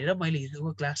हो भनेर मैले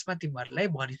हिजोको क्लासमा तिमीहरुलाई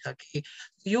भनिसके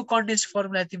यो कन्डेन्स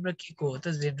फर्मुला तिम्रो के को हो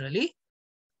त जेनरली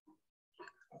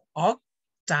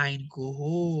अक्टाइनको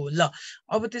हो ल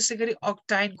अब त्यसैगरी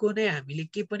अक्टाइनको नै हामीले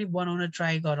के पनि बनाउन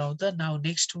ट्राई गरौँ त now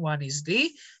next one is the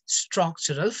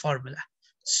structural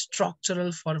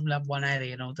formula बनाएर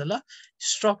हेरौँ त ल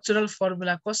स्ट्रक्चरल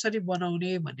फर्मुला कसरी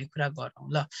बनाउने भन्ने कुरा गरौँ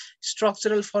ल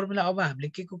स्ट्रक्चरल फर्मुला अब हामीले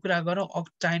के को कुरा गरौँ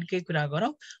अक्टाइनकै कुरा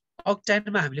गरौँ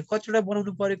अक्टाइनमा हामीले कतिवटा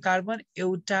बनाउनु पर्यो कार्बन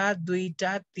एउटा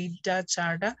दुईटा तीनटा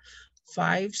चारटा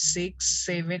 5 6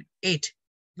 7 8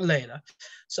 ल हेर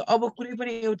सो अब कुनै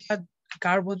पनि एउटा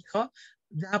कार्बन छ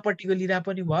जहाँपट्टिको लिँदा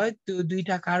पनि भयो त्यो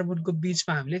दुईटा कार्बनको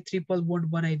बीचमा हामीले ट्रिपल बोन्ड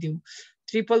बनाइदियौ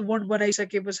ट्रिपल बोन्ड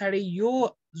बनाइसके पछाडी यो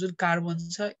जुन कार्बन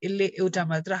छ यसले एउटा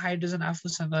मात्र हाइड्रोजन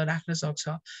आफूसँग राख्न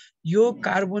सक्छ यो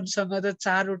कार्बनसँग त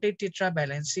चारवटै टेट्रा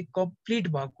भ्यालेन्सी कम्प्लिट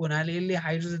भएको हुनाले यसले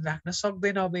हाइड्रोजन राख्न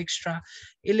सक्दैन अब एक्स्ट्रा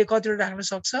यसले कतिवटा राख्न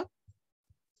सक्छ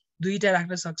दुईटा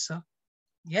राख्न सक्छ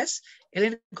यस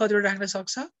यसले कतिवटा राख्न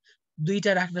सक्छ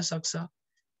दुईटा राख्न सक्छ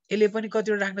यसले पनि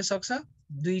कतिवटा राख्न सक्छ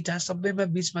दुईटा सबैमा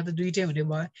बीचमा त दुईटै हुने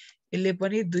भयो यसले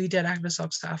पनि दुईटा राख्न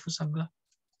सक्छ आफूसँग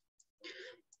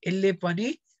यसले पनि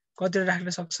कतिवटा राख्न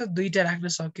सक्छ दुईटा राख्न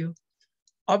सक्यो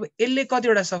अब यसले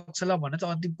कतिवटा सक्छ ल भन त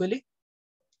अन्तिमकोले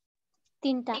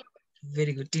तीनटा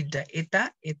भेरी गुड तीनटा यता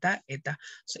यता यता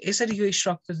सो यसरी यो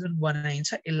स्ट्रक्चर जुन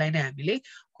बनाइन्छ यसलाई नै हामीले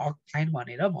अक्टाइन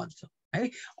भनेर भन्छौँ है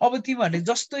अब तिमीहरूले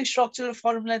जस्तो स्ट्रक्चरल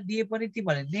फर्मुला दिए पनि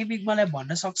तिमीहरूले नेमिङ मलाई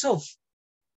भन्न सक्छौ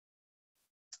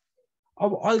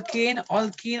अब अल्केन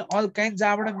अल्किन अल्काइन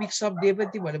जहाँबाट मिक्सअप दिए पनि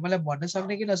तिमीहरूले मलाई भन्न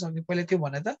सक्ने कि नसक्ने पहिला त्यो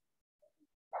भन त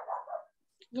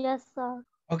यस सर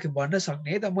ओके भन्न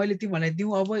सक्ने है त मैले तिमीहरूलाई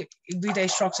दिउँ अब एक दुईटा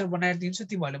स्ट्रक्चर बनाएर दिन्छु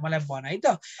तिमीहरूले मलाई भन है त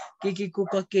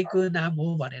के को नाम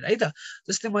हो भनेर है त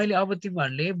जस्तै मैले अब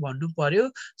तिमीहरूले भन्नु पर्यो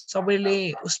सबैले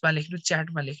उसमा लेख्नु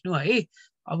च्याटमा लेख्नु है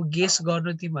अब गेस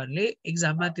गर्नु तिमीहरूले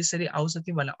एक्जाममा त्यसरी आउँछ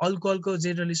तिमीहरूलाई अल्कोहलको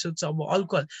जेनरली सोध्छ अब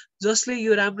अल्कोहल जसले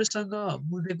यो राम्रोसँग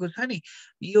बुझेको छ नि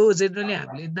यो जेनरली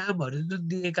हामीले नामहरू जुन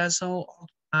दिएका छौँ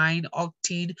अक्टाइन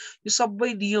अक्टिन यो सबै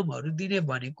नियमहरू दिने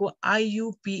भनेको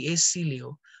IUPAC ले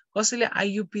हो कसैले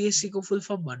IUPAC को फुल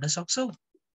फर्म भन्न सक्छौ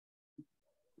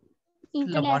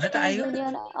International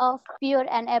Union of Pure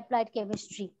and Applied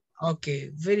Chemistry okay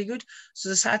very good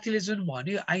so साथीले जुन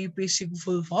भन्यो IUPAC को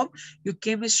फुल फर्म यो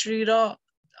केमिस्ट्री र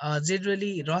जेनरली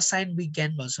रसायन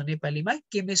विज्ञान भन्छ नेपालीमा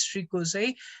केमिस्ट्रीको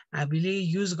चाहिँ हामीले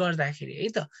युज गर्दाखेरि है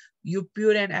त यो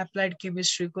प्योर एन्ड एप्लाइड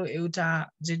केमिस्ट्रीको एउटा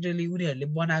जेनरली उनीहरूले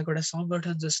बनाएको एउटा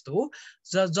संगठन जस्तो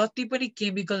हो जति पनि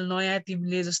केमिकल नयाँ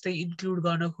तिमीले जस्तै इन्क्लुड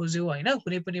गर्न खोज्यौ होइन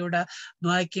कुनै पनि एउटा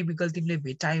नयाँ केमिकल तिमीले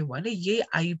भेटायौ भने यही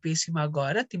IUPAC मा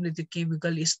गएर तिमीले त्यो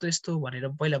केमिकल यस्तो यस्तो भनेर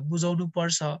पहिला बुझाउनु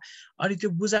पर्छ अनि त्यो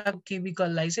बुझाएको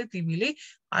केमिकललाई चाहिँ तिमीले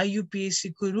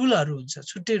IUPAC को रुलहरू हुन्छ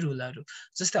छुट्टै रुलहरू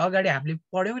जस्तै अगाडि हामीले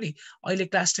पढ्यौं नि अहिले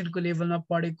क्लास 10 को लेभलमा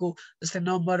पढेको जस्तै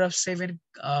नम्बर अफ 7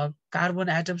 कार्बन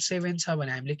एटम 7 छ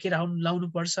भने हामीले के लाउनु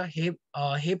पर्छ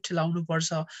हेप्ट लाउनु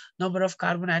पर्छ नम्बर अफ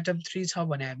कार्बन एटम 3 छ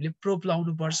भने हामीले प्रोप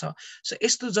लाउनु पर्छ सो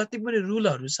यस्तो जति पनि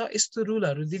रुलहरू छ यस्तो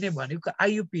रुलहरू दिने भनेको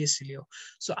IUPAC ले हो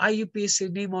सो IUPAC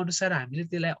नेम अनुसार हामीले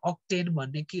त्यसलाई अक्टेन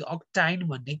भन्ने कि अक्टाइन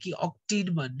भन्ने कि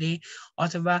अक्टिन भन्ने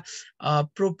अथवा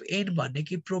प्रोपेन भन्ने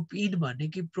कि प्रोपिन भन्ने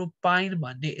कि प्रोपाइन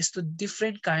भन्ने यस्तो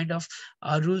डिफ्रेन्ट काइन्ड अफ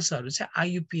रुल्सहरू चाहिँ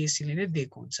IUPAC ले नै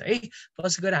दिएको हुन्छ है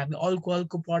पछि गएर हामी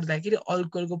अल्कोहलको पढ्दाखेरि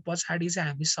अल्कोहलको पछाडि चाहिँ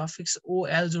हामी सफिक्स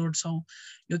OL जोड्छौँ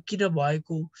यो किन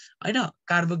भएको हैन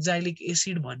कार्बोक्जाइलिक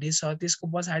एसिड भन्ने छ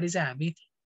त्यसको पछाडि चाहिँ हामी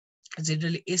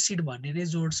जेनरली एसिड भन्ने नै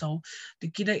जोड्छौँ त्यो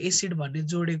किन एसिड भन्ने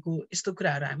जोडेको यस्तो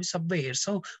कुराहरू हामी सबै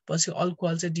हेर्छौँ पछि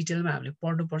अल्कोहल चाहिँ डिटेलमा हामीले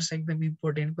पढ्नुपर्छ एकदम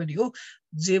इम्पोर्टेन्ट पनि हो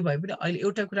जे भए पनि अहिले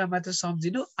एउटा कुरा मात्र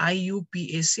सम्झिनु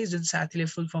IUPAC जुन साथीले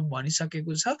फुल फर्म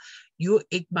भनिसकेको छ यो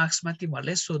 1 मार्क्समा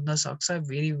तिमीहरूलाई सोध्न सक्छ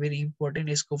भेरी भेरी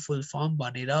इम्पोर्टेन्ट यसको फुल फर्म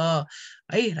भनेर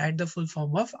है right the full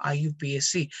form of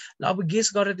IUPAC ल अब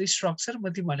गेस गरेर त्यो स्ट्रक्चर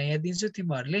म तिमीहरूलाई यहाँ दिन्छु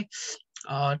तिमीहरूले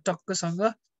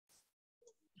टक्कसँग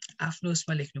आफ्नो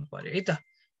उसमा लेख्नु पर्यो है त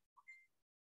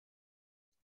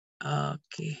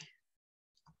ओके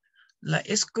ल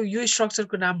यसको यो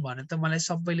स्ट्रक्चरको नाम भन त मलाई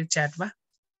सबैले च्याटमा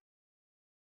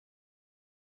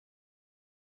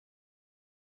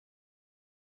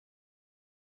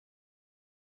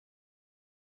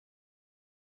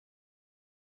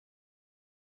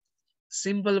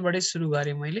सिम्पलबाटै सुरु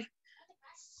गरेँ मैले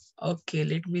Okay,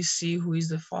 let me see who is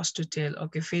the first to tell.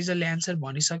 Okay, Faisal answer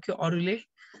भनिसक्यो अरुले.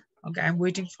 Okay, I'm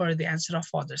waiting for the answer of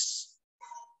others.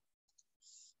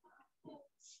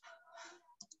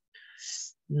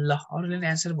 ल अरुले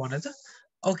answer भन्यो त.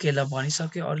 Okay, ल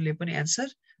भनिसक्यो अरुले पनि answer.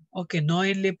 Okay,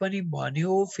 नयनले पनि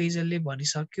भन्यो, फेजलले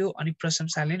भनिसक्यो अनि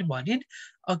प्रशंसाले नि भनिन्.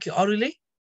 Okay, अरुले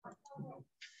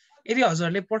यदि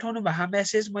हजुरले पठाउनु भएको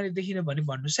मेसेज मैले देखिन भने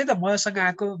भन्नुस् है त. मसँग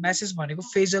आएको मेसेज भनेको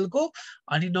फेजलको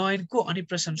अनि नयनको अनि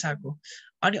प्रशंसाको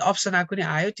अनि अप्सन आएको नि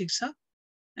आयो. ठीक छ.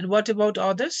 And what about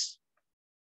others?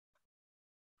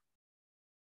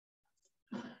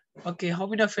 Okay, how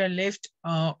many of you are left?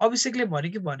 अभिषेकले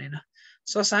भन्यो कि भनेन?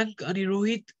 शशाङ्क अनि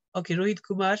रोहित. Okay, रोहित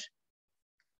कुमार.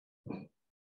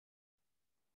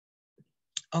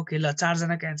 Okay, ल 4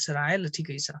 जनाको आन्सर आयो. ल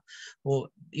ठिकै छ.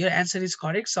 हो, यो आन्सर इज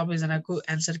करेक्ट. सबैजनाको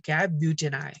आन्सर क्या आयो?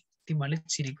 ब्युटेन आयो. तिमीहरूले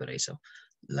चिनेको रहेछौ.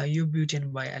 ल यो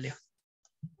ब्युटेन भइहाल्यो.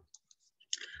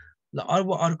 ल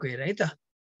अर्को हेर है त.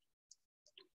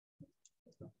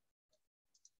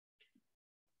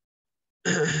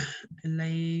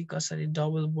 यसलाई कसरी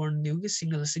डबल बोन्ड दिउँ कि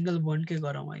सिंगल बोन्डकै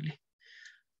गरौँ अहिले.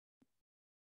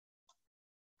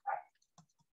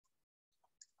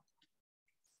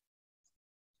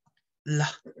 ल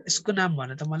यसको नाम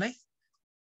भन त मलाई.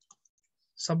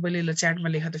 सबैले ल च्याटमा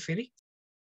लेख त फेरि.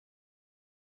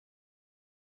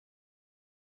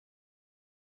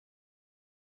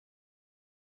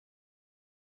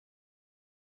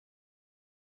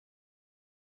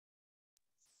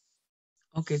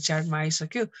 ओके, च्याटमा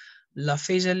आइसक्यो. ल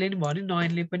फेजलले नि भन्यो,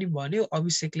 नयनले पनि भन्यो,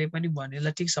 अभिषेकले पनि भन्यो.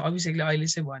 ल ठिक छ, अभिषेकले अहिले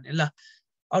चाहिँ भन्यो. ल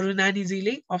अरु नानी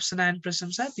दुईले अप्सन एन्ड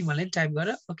प्रशंसा तिमीहरूले नि टाइप गर.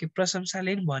 ओके,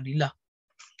 प्रशंसाले नि भन्यो. ल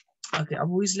ओके, अब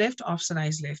हु is left? Option I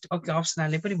is left. Okay, option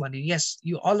आले पनि भन्यो. यस,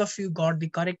 you all of you got the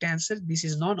correct answer. This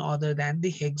is non other than the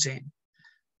hexane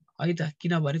है त.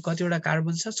 किनभने कतिवटा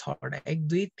कार्बन छ? 6 वटा. 1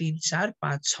 2 3 4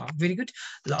 5 6. Very good.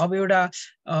 ल अब एउटा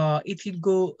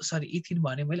इथिनको सरी इथिन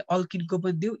भने मैले अल्किनको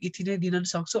पनि दिउ. इथिनै दिन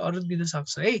सक्छु, अरु दिन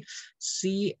सक्छु है.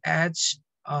 CH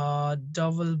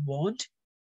डबल बोन्ड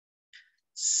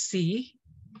C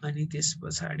अनि त्यस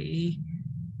पछाडी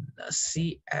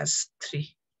CS3.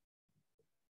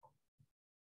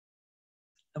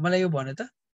 मलाई यो भन्नु त.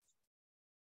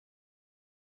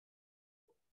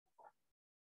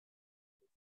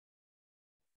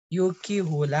 यो के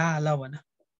होला? ल भन.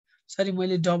 सरी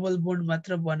मैले डबल बोन्ड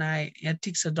मात्र बनाए. यहाँ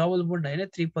ठीक छ, डबल बोन्ड हैन,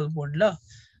 ट्रिपल बोन्ड. ल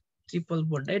ट्रिपल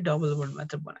बोन्ड है, डबल बोन्ड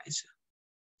मात्र बनाएछु.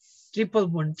 ट्रिपल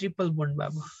बोन्ड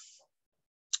बाबु.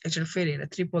 एकचोटि फेरि हेर,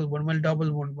 ट्रिपल बोन्ड मैले डबल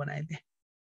बोन्ड बनाइदिएँ.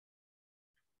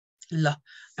 ल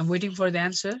I'm waiting for the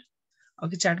answer.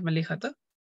 Okay, च्याटमा लेख त.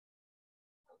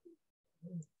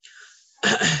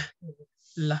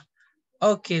 ल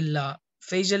ओके, ल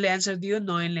फेजलले आन्सर दियो,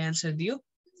 नयनले आन्सर दियो.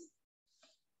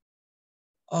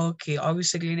 ओके,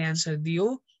 अभिषेकले नि आन्सर दियो.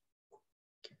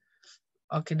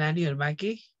 ओके, नानीहरु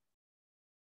बाँकी.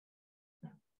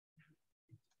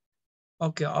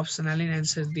 ओके, अप्सनले नि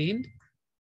आन्सर दिइन्.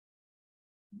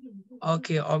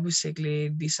 ओके, अभिषेकले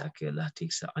दिइसक्यो. ल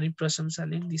ठिक छ. अनि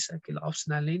प्रशंसाले नि दिइसक्यो. ल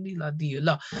अप्सनले नि ल दियो.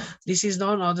 ल this is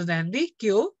non other than the के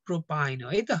हो? प्रोपाइन हो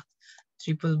है त.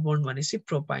 ट्रिपल बोन्ड भनेपछि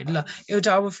प्रोपाइन. ल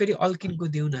एउटा अब फेरि अल्किनको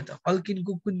दिउ न त.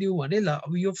 अल्किनको कुन दिउ भने ल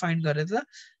अब यो फाइन्ड गरेर त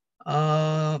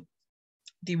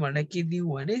तिमीहरूलाई के दिउ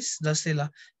भने जस्तै ल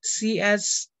CH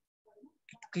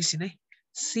एकैछिन है.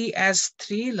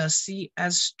 CH3 ल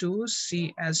CH2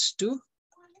 CH2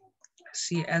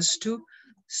 CH2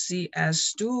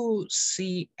 CH2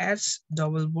 CH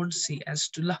double bond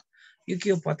CH2. ल यो के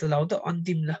हो पत्ता लगाउ त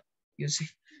अन्तिम. ल यो चाहिँ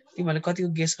तिमीहरूले कतिको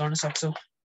गेस गर्न सक्छौ?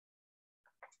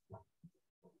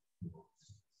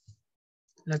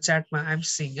 ल च्याटमा आइम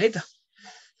सिङ है त.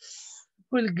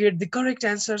 will get the correct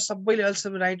answer. सबैले अल्सो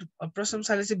राइट.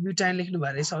 प्रशंसाले चाहिँ ब्युटाइन लेख्नु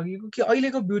भएको रहेछ अघिको कि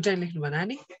अहिलेको ब्युटाइन लेख्नु भएन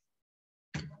नानी?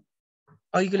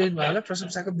 अघिको लेख्नु भयो होला.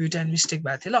 प्रशंसाको ब्युटाइन मिस्टेक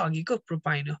भएको थियो. ल अघिको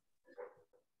प्रोपाइन हो.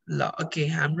 ल ओके,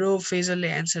 हाम्रो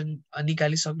फेजलले आन्सर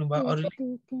निकालिसक्नु भयो. अरु 1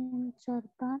 2 3 4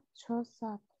 5 6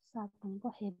 7 7 भनेको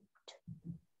हेप्ट.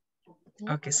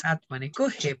 ओके, 7 भनेको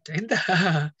हेप्ट हैन त.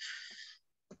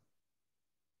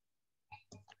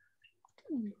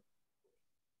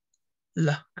 ल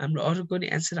हाम्रो अरुको नि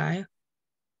आन्सर आयो.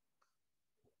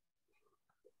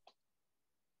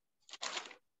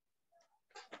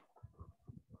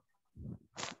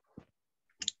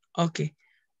 ओके,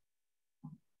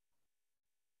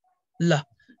 ल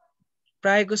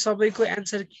प्रायको सबैको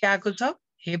आन्सर के आएको छ?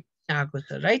 हेप्ट आएको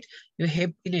छ राइट यो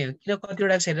हेप्टी नै हो किन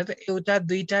कतिवटा छ हेर त एउटा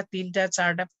दुईटा तीनटा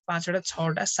चारटा पाँचवटा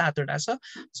छवटा सातवटा छ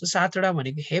सो सातवटा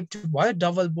भनेको हेप्ट भयो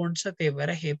डबल बोन्ड छ त्यही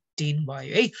भएर हेप्टिन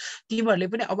भयो है तिमीहरूले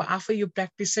पनि अब आफै यो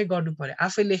प्र्याक्टिस चाहिँ गर्नु पर्यो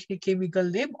आफै लेख्ने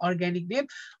केमिकल नेम अर्ग्यानिक नेम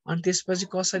अनि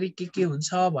त्यसपछि कसरी के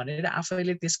हुन्छ भनेर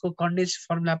आफैले त्यसको कन्डेन्स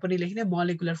फर्मुला पनि लेख्ने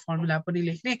मोलिकुलर फर्मुला पनि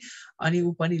लेख्ने अनि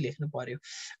ऊ पनि लेख्नु पर्यो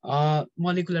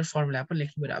मोलिकुलर फर्मुला पनि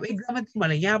लेख्नु पर्यो अब एक्जाममा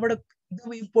तिमीहरूलाई यहाँबाट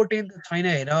एकदम इम्पोर्टेन्ट छैन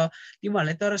हेर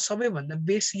तिमीहरूलाई तर सबैभन्दा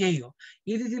बेस यही हो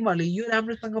यदि तिमीहरूले यो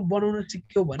राम्रोसँग बनाउन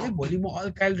सिक्यौ भने भोलि म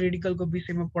अल्काइल रेडिकलको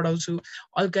विषयमा पढाउँछु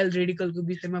अल्काइल रेडिकलको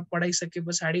विषयमा पढाइसके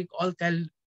पछाडि अल्काइल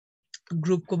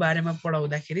ग्रुपको बारेमा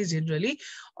पढाउँदाखेरि जेनरली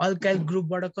अल्काइल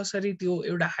ग्रुपबाट कसरी त्यो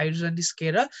एउटा हाइड्रोजन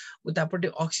निस्केर उतापट्टि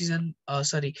अक्सिजन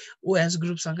सरी ओएच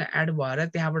ग्रुपसँग एड भएर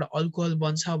त्यहाँबाट अल्कोहल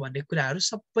बन्छ भन्ने कुराहरू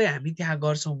सबै हामी त्यहाँ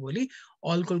गर्छौँ भोलि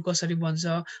अल्कोहल कसरी बन्छ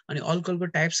अनि अल्कोहलको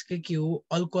टाइप्स के हो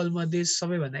अल्कोहल मध्ये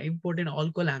सबैभन्दा इम्पोर्टेन्ट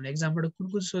अल्कोहल हामीले एक्जामबाट कुन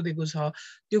कुन सोधेको छ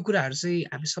त्यो कुराहरू चाहिँ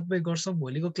हामी सबै गर्छौँ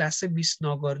भोलिको क्लास चाहिँ मिस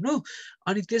नगर्नु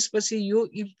अनि त्यसपछि यो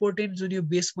इम्पोर्टेन्ट जुन यो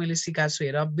बेस मैले सिकाएको छु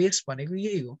हेर बेस भनेको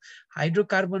यही हो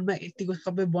हाइड्रोकार्बनमा यतिको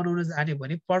सबै बनाउन जाने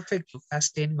भने पर्फेक्ट हो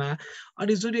क्लास 10 मा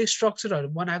अनि जुन यो स्ट्रक्चरहरू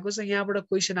बनाएको छ यहाँबाट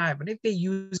क्वेसन आयो भने त्यही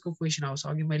युजको क्वेसन आउँछ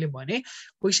अघि मैले भने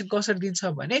क्वेसन कसरी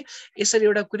दिन्छ भने यसरी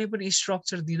एउटा कुनै पनि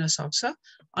स्ट्रक्चर दिन सक्छ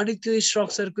अनि त्यो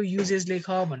स्ट्रक्चरको युजेस लेख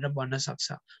भनेर भन्न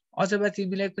सक्छ अथवा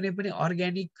तिमीलाई कुनै पनि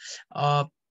अर्ग्यानिक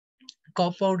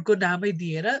कम्पाउन्डको नामै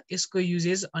दिएर यसको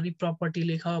युजेस अनि प्रपर्टी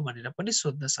लेख भनेर पनि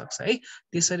सोध्न सक्छ है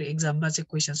त्यसरी एक्जाममा चाहिँ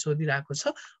क्वेसन सोधिरहेको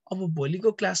छ अब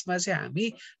भोलिको क्लासमा चाहिँ हामी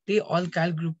त्यही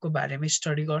अल्काइल ग्रुपको बारेमा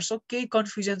स्टडी गर्छौँ केही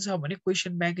कन्फ्युजन छ भने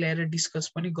क्वेसन ब्याङ्क ल्याएर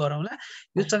डिस्कस पनि गरौँला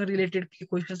योसँग रिलेटेड केही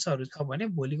क्वेसन्सहरू छ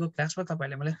भने भोलिको क्लासमा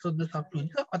तपाईँले मलाई सोध्न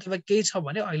सक्नुहुन्छ अथवा केही छ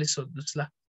भने अहिले सोध्नुहोस्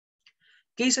ल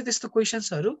केही छ त्यस्तो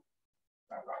क्वेसन्सहरू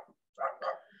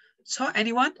छ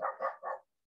एनीवन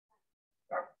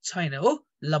छैन हो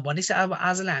ल भनेपछि अब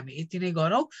आजलाई हामी यति नै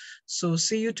गरौँ सो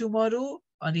सी यु टुमरो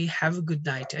अनि ह्याभ अ गुड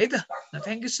नाइट है त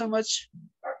थ्याङ्क यू सो मच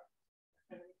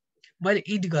मैले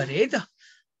इन्ड गरेँ है त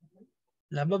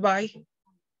ल बाई